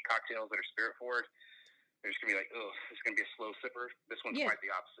think whiskey cocktails that are spirit forward, they're just going to be like, oh, this is going to be a slow sipper. This one's quite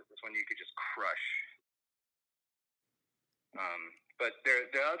the opposite. This one you could just crush. But the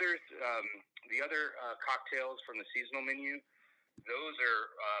other cocktails from the seasonal menu, those are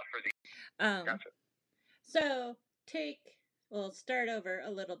for the. Gotcha. So we'll start over a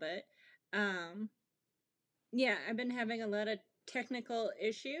little bit. Yeah, I've been having a lot of technical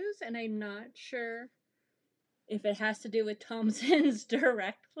issues, and I'm not sure if it has to do with Thompson's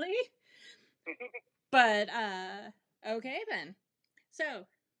directly. But, okay then. So,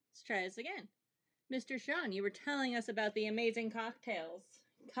 let's try this again. Mr. Sean, you were telling us about the amazing cocktails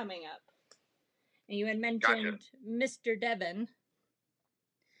coming up. And you had mentioned Mr. Devin,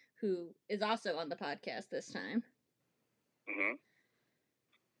 who is also on the podcast this time. Mm-hmm.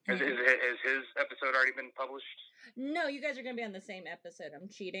 Has his episode already been published? No, you guys are going to be on the same episode. I'm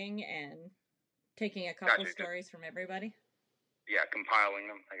cheating and taking a couple stories from everybody. Yeah, compiling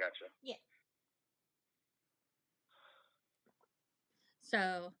them. I gotcha. Yeah.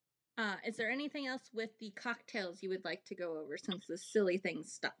 So, is there anything else with the cocktails you would like to go over since the silly thing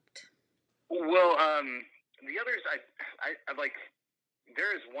stopped? Well, the others, I like.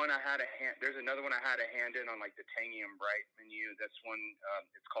 There's another one I had a hand in on like the Tangy and Bright menu. That's one.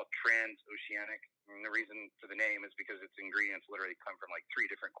 It's called Transoceanic, and the reason for the name is because its ingredients literally come from like 3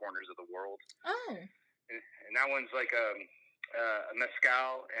 different corners of the world. Oh. And that one's like a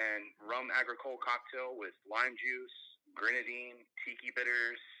mezcal and rum agricole cocktail with lime juice, grenadine, tiki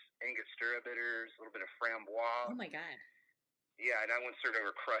bitters, Angostura bitters, a little bit of framboise. Oh my God. Yeah, and that one's served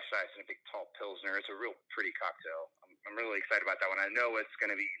over crushed ice in a big tall pilsner. It's a real pretty cocktail. I'm really excited about that one. I know it's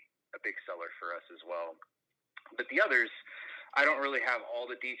going to be a big seller for us as well. But the others, I don't really have all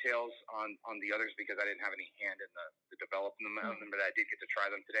the details on the others because I didn't have any hand in the development of them, but I did get to try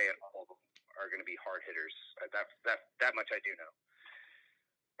them today, and all of them are going to be hard hitters. That much I do know.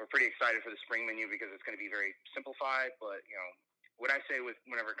 We're pretty excited for the spring menu because it's going to be very simplified, but what I say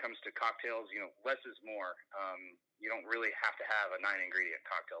whenever it comes to cocktails, less is more. You don't really have to have a 9-ingredient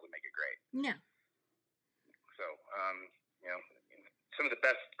cocktail to make it great. No. So, some of the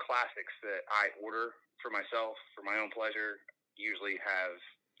best classics that I order for myself, for my own pleasure, usually have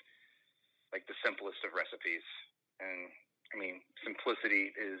like the simplest of recipes. And I mean,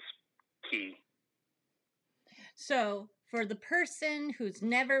 simplicity is key. So, for the person who's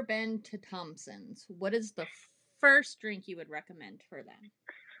never been to Thompson's, what is the first drink you would recommend for them?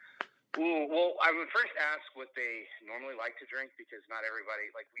 Ooh, well, I would first ask what they normally like to drink because not everybody,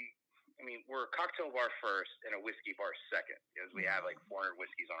 we're a cocktail bar first and a whiskey bar second because we have like 400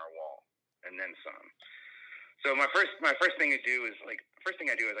 whiskeys on our wall and then some. So my first thing I do is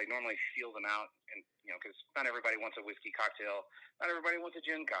I normally feel them out, and because not everybody wants a whiskey cocktail, not everybody wants a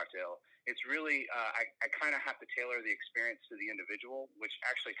gin cocktail. It's really I kind of have to tailor the experience to the individual, which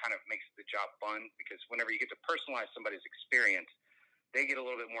actually kind of makes the job fun because whenever you get to personalize somebody's experience, they get a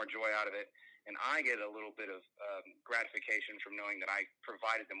little bit more joy out of it, and I get a little bit of gratification from knowing that I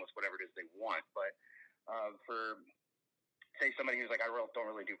provided them with whatever it is they want. But for say somebody who's like, I don't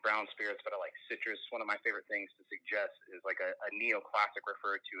really do brown spirits, but I like citrus. One of my favorite things to suggest is like a neoclassic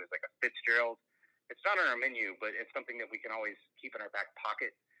referred to as like a Fitzgerald. It's not on our menu, but it's something that we can always keep in our back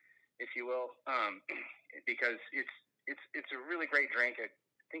pocket, if you will, because it's a really great drink. I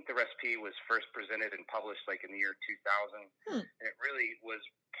think the recipe was first presented and published like in the year 2000, and it really was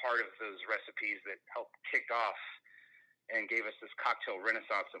part of those recipes that helped kick off and gave us this cocktail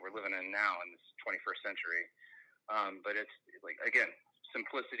renaissance that we're living in now in this 21st century. But it's like, again,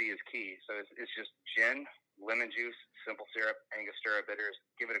 simplicity is key. So it's just gin, lemon juice, simple syrup, Angostura bitters.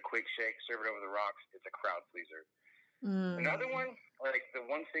 Give it a quick shake, serve it over the rocks. It's a crowd pleaser. Another one, like the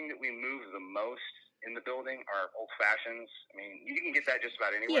one thing that we move the most in the building are old fashions. I mean, you can get that just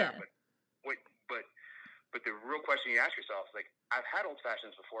about anywhere. Yeah. But the real question you ask yourself is like, I've had old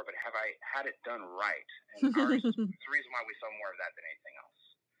fashions before, but have I had it done right? And ours is the reason why we sell more of that than anything else.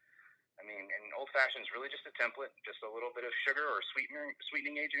 I mean, and old fashioned is really just a template, just a little bit of sugar or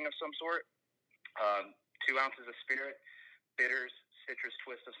sweetening aging of some sort, 2 ounces of spirit, bitters, citrus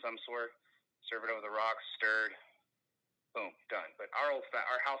twist of some sort. Serve it over the rocks, stirred. Boom, done. But our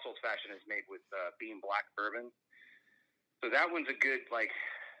house old fashioned is made with Beam Black bourbon, so that one's a good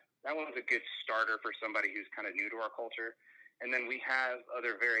starter for somebody who's kind of new to our culture. And then we have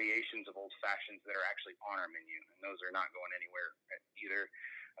other variations of old fashions that are actually on our menu, and those are not going anywhere either.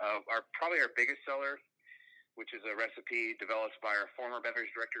 Our biggest seller which is a recipe developed by our former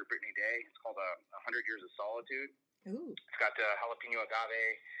beverage director, Brittany Day. It's called 100 Years of Solitude. Ooh. It's got jalapeno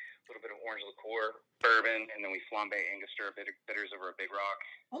agave, a little bit of orange liqueur, bourbon, and then we flambe Angostura bitters over a Big Rock.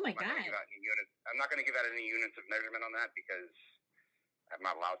 Oh my God. I'm not going to give out any units of measurement on that because I'm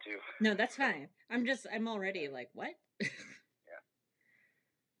not allowed to. No, that's fine. I'm already like, what? Yeah.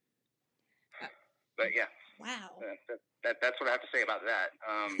 But yeah. Wow. That's what I have to say about that.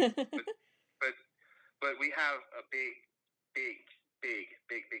 But we have a big.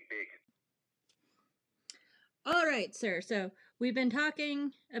 All right, sir. So we've been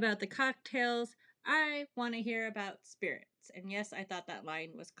talking about the cocktails. I want to hear about spirits. And yes, I thought that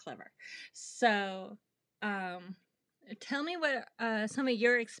line was clever. So, tell me what some of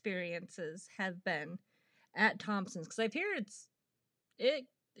your experiences have been at Thompson's, because I've heard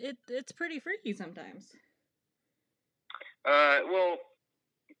it's pretty freaky sometimes. Well,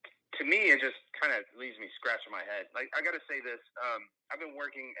 to me, it just kind of leaves me scratching my head. Like, I got to say this. I've been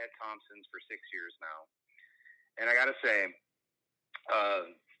working at Thompson's for 6 years now. And I got to say,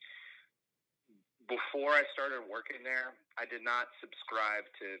 before I started working there, I did not subscribe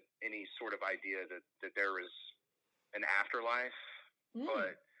to any sort of idea that there was an afterlife.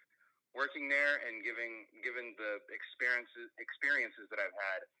 But working there and given the experiences that I've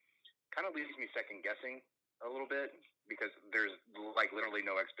had kind of leaves me second guessing a little bit, because there's like literally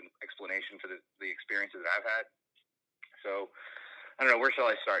no explanation for the experiences that I've had. So I don't know, where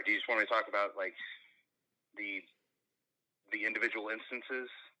shall I start? Do you just want me to talk about like the individual instances?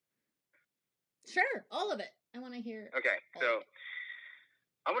 Sure, all of it. I want to hear. Okay, so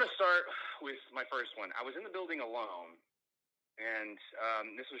I'm going to start with my first one. I was in the building alone, and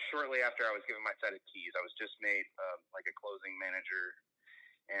this was shortly after I was given my set of keys. I was just made like a closing manager,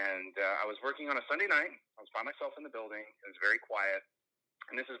 and I was working on a Sunday night. I was by myself in the building. It was very quiet,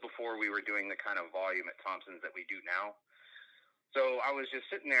 and this is before we were doing the kind of volume at Thompson's that we do now. So I was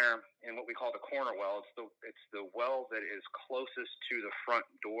just sitting there in what we call the corner well. It's the well that is closest to the front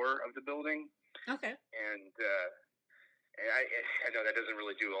door of the building. Okay. And I know that doesn't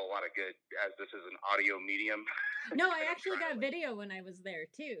really do a lot of good, as this is an audio medium. No, I actually got video when I was there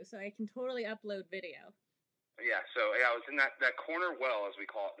too, so I can totally upload video. Yeah, so I was in that corner well, as we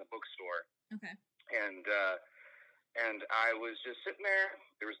call it, in the bookstore. Okay. And I was just sitting there.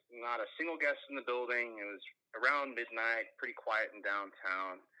 There was not a single guest in the building. It was around midnight, pretty quiet in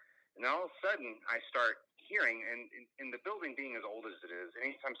downtown. And all of a sudden, I start hearing, and in the building being as old as it is,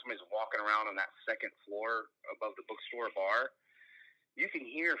 anytime somebody's walking around on that second floor above the bookstore bar, you can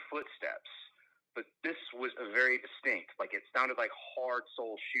hear footsteps. But this was a very distinct, like it sounded like hard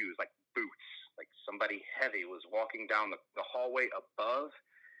sole shoes, like boots, like somebody heavy was walking down the hallway above.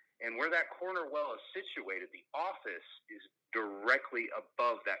 And where that corner well is situated, the office is directly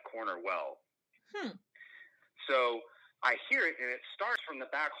above that corner well. So I hear it, and it starts from the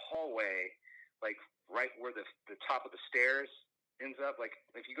back hallway, like right where the top of the stairs ends up. Like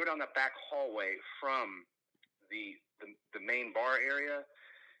if you go down that back hallway from the main bar area,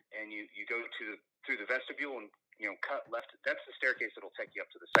 and you go through the vestibule and cut left, that's the staircase that'll take you up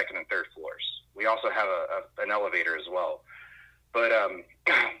to the second and third floors. We also have an elevator as well. But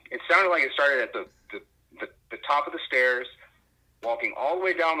it sounded like it started at the top of the stairs, walking all the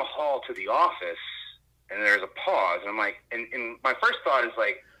way down the hall to the office, and there's a pause. And I'm like, and my first thought is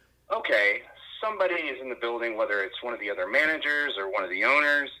like, okay, somebody is in the building, whether it's one of the other managers or one of the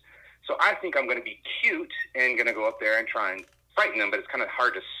owners. So I think I'm going to be cute and going to go up there and try and frighten them, but it's kind of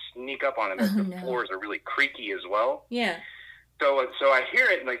hard to sneak up on them as the floors are really creaky as well. Yeah. So I hear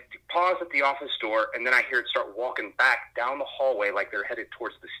it, and like pause at the office door, and then I hear it start walking back down the hallway like they're headed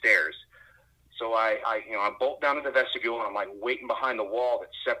towards the stairs. So I bolt down to the vestibule, and I'm like waiting behind the wall that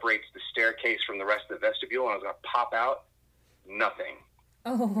separates the staircase from the rest of the vestibule, and I was going to pop out. Nothing.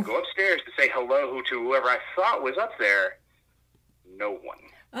 Oh. Go upstairs to say hello to whoever I thought was up there. No one.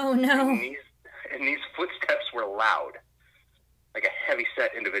 Oh no. And these footsteps were loud. Like a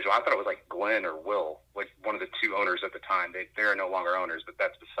heavy-set individual. I thought it was like Glenn or Will, like one of the two owners at the time. They are no longer owners, but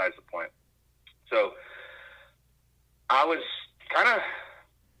that's besides the point. So I was kind of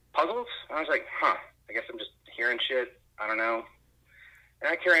puzzled. I was like, I guess I'm just hearing shit. I don't know. And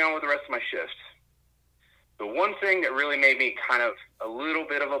I carry on with the rest of my shift. The one thing that really made me kind of a little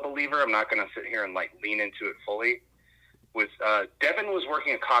bit of a believer, I'm not going to sit here and like lean into it fully, was Devin was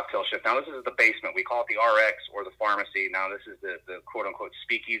working a cocktail shift. Now, this is the basement. We call it the RX or the pharmacy. Now, this is the quote-unquote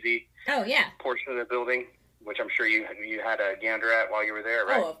speakeasy portion of the building, which I'm sure you had a gander at while you were there,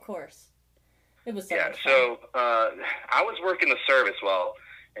 right? Oh, of course. It was so much fun. So I was working the service well,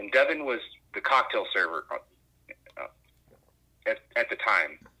 and Devin was the cocktail server at the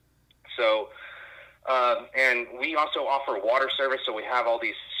time. So And we also offer water service, so we have all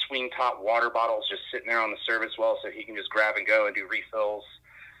these swing top water bottles just sitting there on the service well, so he can just grab and go and do refills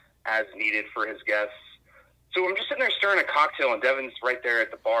as needed for his guests. So I'm just sitting there stirring a cocktail, and Devin's right there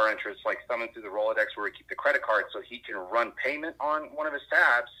at the bar entrance, like thumbing through the Rolodex where we keep the credit card so he can run payment on one of his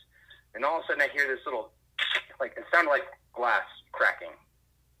tabs. And all of a sudden I hear this little, like, it sounded like glass cracking,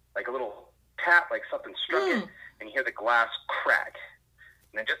 like a little tap, like something struck it, and you hear the glass crack.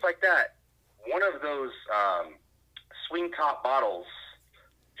 And then just like that, one of those swing top bottles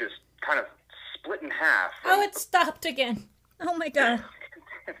just kind of split in half. Oh, it stopped again. Oh my God.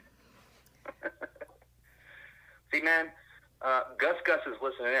 See, man, Gus is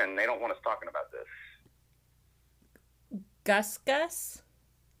listening in. They don't want us talking about this. Gus? Gus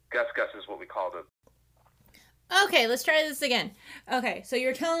is what we call the... Okay, let's try this again. Okay, so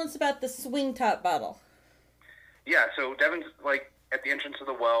you're telling us about the swing top bottle. Yeah, so Devin's, like, at the entrance of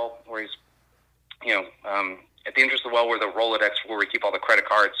the well where he's, at the entrance of the well where the Rolodex, where we keep all the credit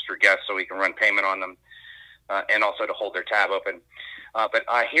cards for guests so we can run payment on them, and also to hold their tab open. But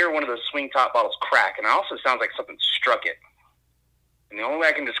I hear one of those swing top bottles crack, and it also sounds like something struck it. And the only way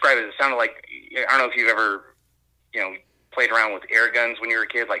I can describe it sounded like, I don't know if you've ever, played around with air guns when you were a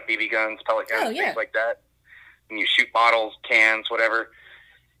kid, like BB guns, pellet guns, things like that. And you shoot bottles, cans, whatever.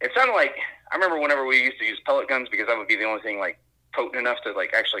 It sounded like, I remember whenever we used to use pellet guns, because that would be the only thing, like, potent enough to,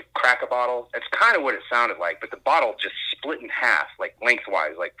 like, actually crack a bottle. It's kind of what it sounded like, but the bottle just split in half, like,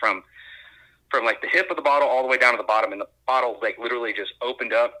 lengthwise, like, from like the hip of the bottle all the way down to the bottom, and the bottle like literally just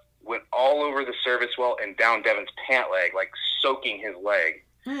opened up, went all over the service well and down Devin's pant leg, like soaking his leg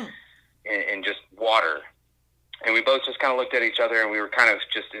in just water. And we both just kind of looked at each other, and we were kind of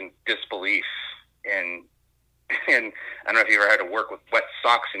just in disbelief. And I don't know if you ever had to work with wet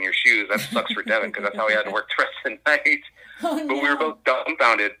socks in your shoes. That sucks for Devin, because that's how he had to work the rest of the night. But we were both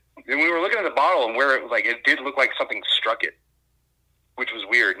dumbfounded, and we were looking at the bottle, and where it did look like something struck it, which was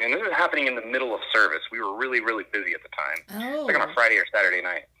weird. And this is happening in the middle of service. We were really, really busy at the time. Oh. Like on a Friday or Saturday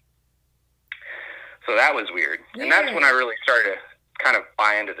night. So that was weird. And that's when I really started to kind of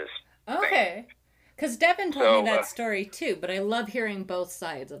buy into this thing. Because Devin told me that story too, but I love hearing both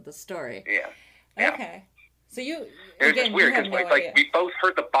sides of the story. Yeah. Okay. So it was just weird, because like we both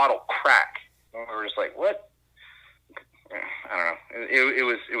heard the bottle crack. And we were just like, what? I don't know.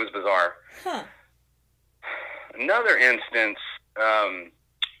 It was bizarre. Huh. Another instance,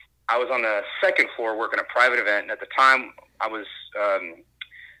 I was on the second floor working a private event, and at the time I was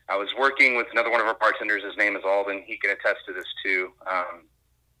working with another one of our bartenders. His name is Alden. He can attest to this too.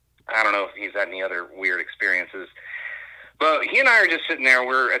 I don't know if he's had any other weird experiences, but he and I are just sitting there.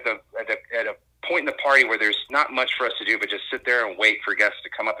 We're at a point in the party where there's not much for us to do but just sit there and wait for guests to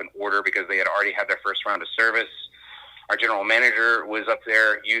come up and order, because they had already had their first round of service. Our general manager was up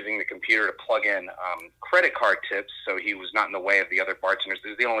there using the computer to plug in credit card tips, so he was not in the way of the other bartenders.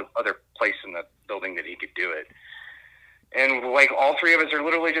 This is the only other place in the building that he could do it. And like all three of us are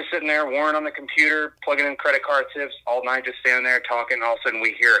literally just sitting there, Warren on the computer, plugging in credit card tips, all night just standing there talking. And all of a sudden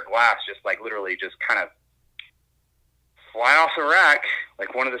we hear a glass just like literally just kind of fly off the rack,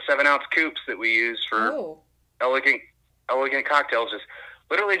 like one of the 7-ounce coupes that we use for elegant cocktails. Just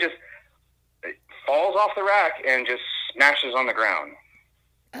literally just it falls off the rack and just smashes on the ground.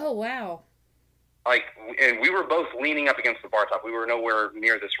 Oh, wow. Like, and we were both leaning up against the bar top. We were nowhere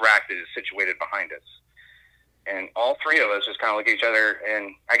near this rack that is situated behind us. And all three of us just kind of look at each other,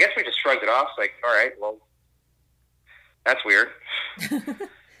 and I guess we just shrugged it off. It's like, all right, well, that's weird.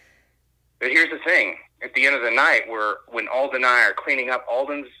 But here's the thing. At the end of the night, when Alden and I are cleaning up,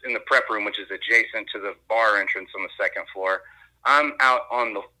 Alden's in the prep room, which is adjacent to the bar entrance on the second floor. I'm out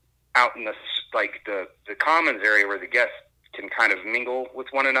in the commons area where the guests can kind of mingle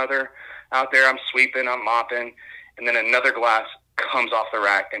with one another. Out there, I'm sweeping, I'm mopping, and then another glass comes off the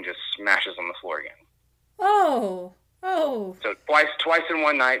rack and just smashes on the floor again. Oh. So twice in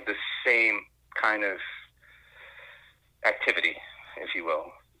one night, the same kind of activity, if you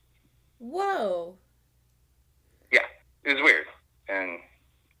will. Whoa. Yeah, it was weird. And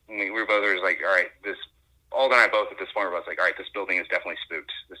we were both like, all right, Alden and I both at this point were both like, all right, this building is definitely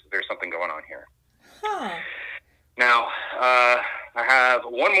spooked. There's something going on here. Huh. Now, I have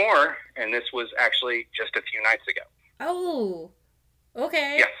one more, and this was actually just a few nights ago. Oh,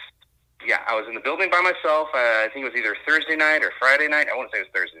 okay. Yes. Yeah, I was in the building by myself. I think it was either Thursday night or Friday night. I want to say it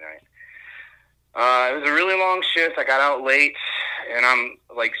was Thursday night. It was a really long shift. I got out late, and I'm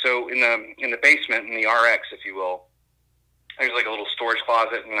like, so in the basement, in the RX, if you will, there's like a little storage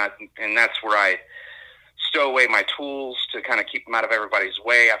closet, and that's where I stow away my tools to kind of keep them out of everybody's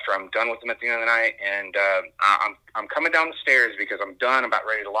way after I'm done with them at the end of the night. And I'm coming down the stairs because I'm done, about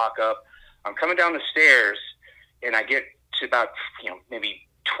ready to lock up. I'm coming down the stairs, and I get to about, maybe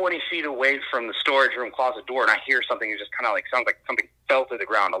 20 feet away from the storage room closet door, and I hear something that just kind of like sounds like something fell to the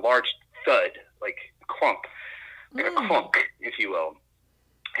ground, a large thud, like a clunk, like a clunk, if you will.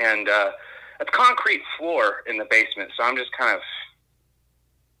 And it's concrete floor in the basement, so I'm just kind of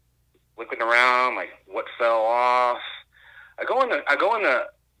looking around, like what fell off. I go in the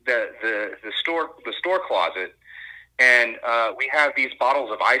store closet, and we have these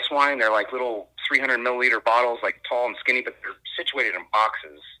bottles of ice wine. They're like little 300 milliliter bottles, like tall and skinny, but they're situated in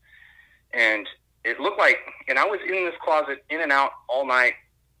boxes. And it looked like, and I was in this closet in and out all night.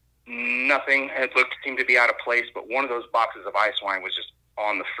 Nothing seemed to be out of place, but one of those boxes of ice wine was just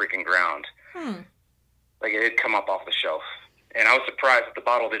on the freaking ground. Like it had come up off the shelf. And I was surprised that the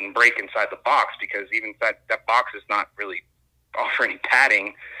bottle didn't break inside the box, because even that box is not really offering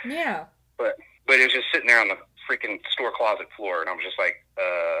padding. Yeah. But it was just sitting there on the freaking store closet floor, and I was just like,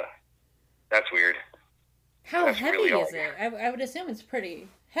 that's weird. How heavy is it? I would assume it's pretty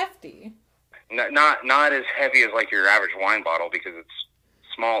hefty. Not as heavy as like your average wine bottle, because it's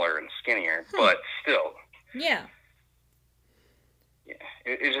smaller and skinnier, but still. Yeah. Yeah.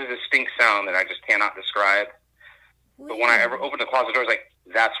 It's a distinct sound that I just cannot describe. Weird. But when I ever opened the closet door, I was like,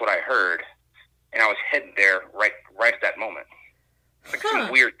 that's what I heard. And I was heading there right at that moment. It's like some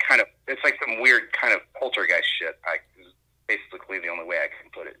weird kind of poltergeist shit. Is basically the only way I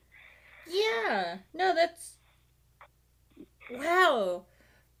can put it. Yeah. No, that's... Wow.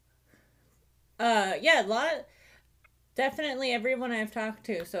 Yeah, definitely everyone I've talked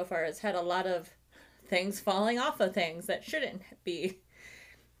to so far has had a lot of things falling off of things that shouldn't be.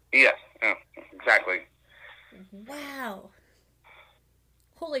 Yeah, exactly. Wow.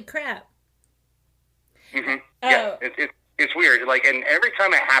 Holy crap. Mm-hmm. Yeah, it's weird. Like, and every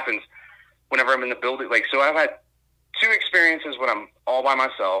time it happens, whenever I'm in the building, like, so I've had 2 experiences when I'm all by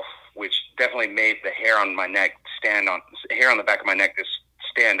myself, which definitely made the hair on my neck hair on the back of my neck just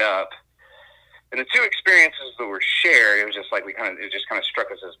stand up. And the 2 experiences that were shared, it was just like it just kind of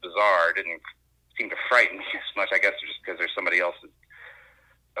struck us as bizarre. It didn't seem to frighten me as much, I guess, just because there's somebody else that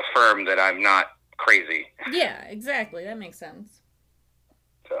affirmed that I'm not crazy. Yeah, exactly. That makes sense.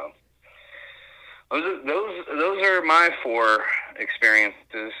 So those are my 4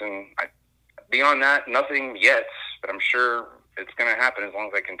 experiences, and beyond that, nothing yet. But I'm sure it's going to happen as long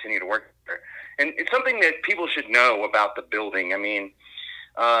as I continue to work there. And it's something that people should know about the building. I mean,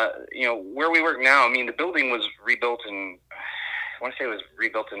 where we work now, I mean, the building was rebuilt in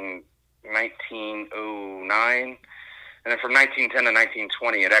 1909. And then from 1910 to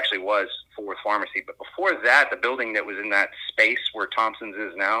 1920, it actually was Fort Worth Pharmacy. But before that, the building that was in that space where Thompson's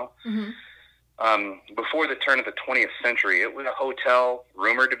is now, before the turn of the 20th century, it was a hotel,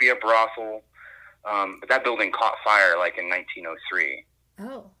 rumored to be a brothel. But that building caught fire like in 1903.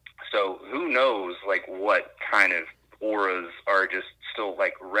 Oh. So who knows, like, what kind of auras are just still,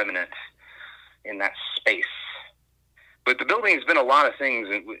 like, remnant in that space. But the building has been a lot of things,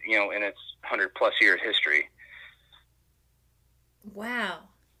 in its 100-plus year history. Wow.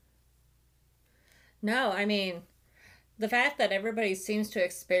 No, I mean, the fact that everybody seems to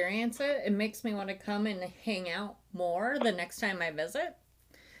experience it, it makes me want to come and hang out more the next time I visit.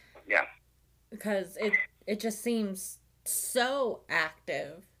 Yeah. Because it just seems so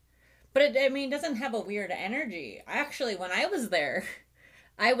active. But it doesn't have a weird energy. Actually, when I was there,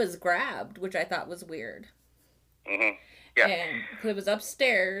 I was grabbed, which I thought was weird. Mm-hmm. Yeah. And it was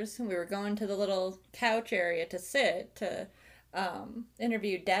upstairs, and we were going to the little couch area to sit to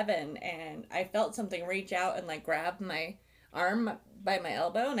interview Devin, and I felt something reach out and like grab my arm by my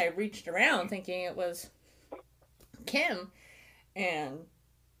elbow, and I reached around thinking it was Kim, and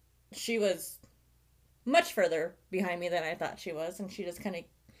she was much further behind me than I thought she was, and she just kind of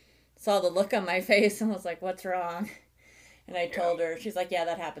saw the look on my face and was like, "What's wrong?" And I told her. She's like, "Yeah,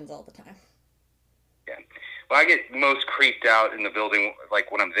 that happens all the time." Yeah. Well, I get most creeped out in the building,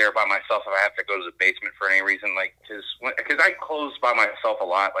 like when I'm there by myself, if I have to go to the basement for any reason, like, because I close by myself a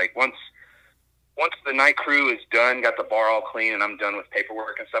lot. Like, once the night crew is done, got the bar all clean, and I'm done with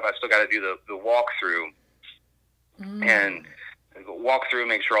paperwork and stuff, I still got to do the walkthrough. And walk through,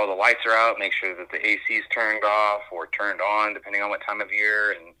 make sure all the lights are out, make sure that the AC's turned off or turned on, depending on what time of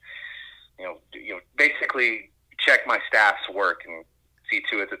year, and basically check my staff's work and see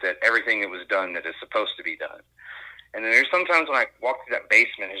to it that everything that was done that is supposed to be done. And then there's sometimes when I walk through that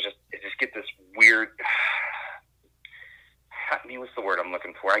basement, it just get this weird. What's the word I'm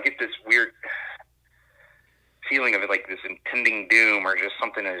looking for? I get this weird feeling of it, like this impending doom, or just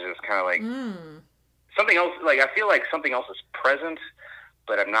something that is just kind of like something else. Like, I feel like something else is present,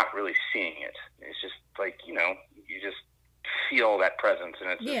 but I'm not really seeing it. It's just like, you just feel that presence,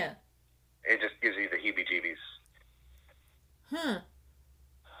 and it's it just gives you the heebie-jeebies. Huh.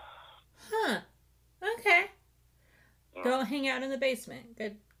 Okay. Don't hang out in the basement.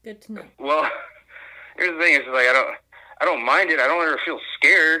 Good to know. Well, here's the thing: is like I don't mind it. I don't ever feel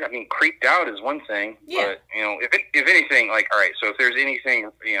scared. I mean, creeped out is one thing, but you know, if anything, like, all right. So if there's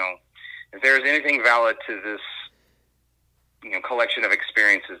anything, you know, if there's anything valid to this, you know, collection of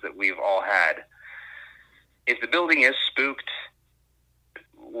experiences that we've all had, if the building is spooked,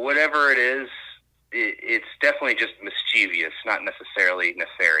 whatever it is, it's definitely just mischievous, not necessarily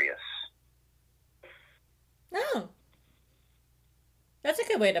nefarious. No. That's a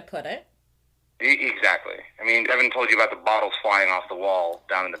good way to put it. Exactly. I mean, Devin told you about the bottles flying off the wall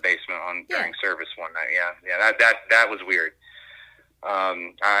down in the basement during service one night. Yeah. That was weird.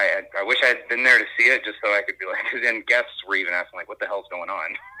 I wish I had been there to see it, just so I could be like. Because then guests were even asking, like, "What the hell's going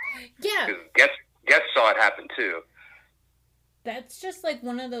on?" Yeah. Because guests saw it happen too. That's just like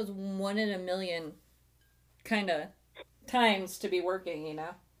one of those 1 in a million kind of times to be working, you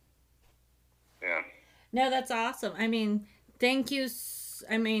know? Yeah. No, that's awesome. I mean, thank you.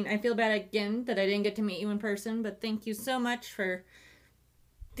 I mean, I feel bad again that I didn't get to meet you in person, but thank you so much for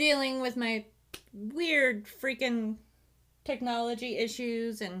dealing with my weird freaking technology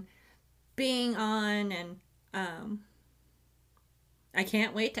issues and being on, and I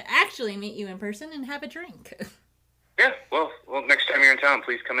can't wait to actually meet you in person and have a drink. Yeah, well, next time you're in town,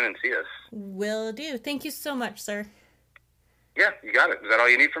 please come in and see us. Will do. Thank you so much, sir. Yeah, you got it. Is that all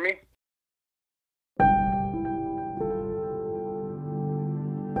you need from me?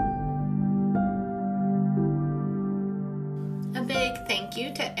 A big thank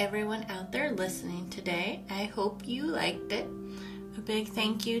you to everyone out there listening today. I hope you liked it. A big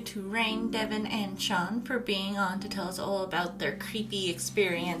thank you to Rain, Devin, and Sean for being on to tell us all about their creepy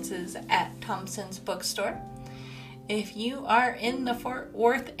experiences at Thompson's Bookstore. If you are in the Fort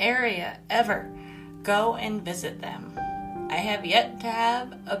Worth area ever, go and visit them. I have yet to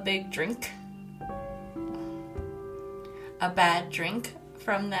have a bad drink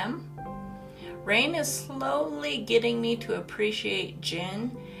from them. Rain is slowly getting me to appreciate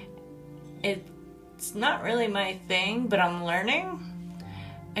gin. It's not really my thing, but I'm learning.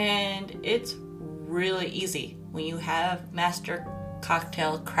 And it's really easy when you have master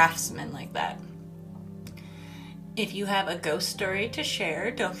cocktail craftsmen like that. If you have a ghost story to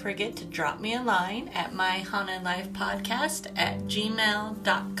share, don't forget to drop me a line at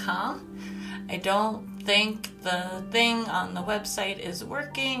myhauntedlifepodcast@gmail.com. I don't think the thing on the website is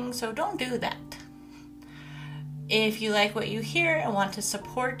working, so don't do that. If you like what you hear and want to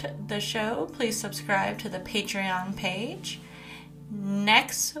support the show, please subscribe to the Patreon page.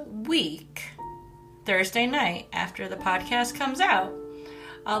 Next week, Thursday night, after the podcast comes out,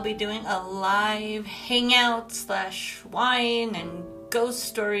 I'll be doing a live hangout / wine and ghost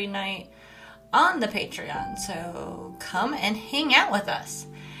story night on the Patreon. So come and hang out with us.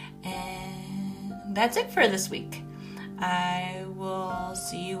 And that's it for this week. I will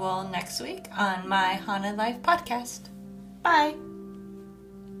see you all next week on My Haunted Life Podcast. Bye.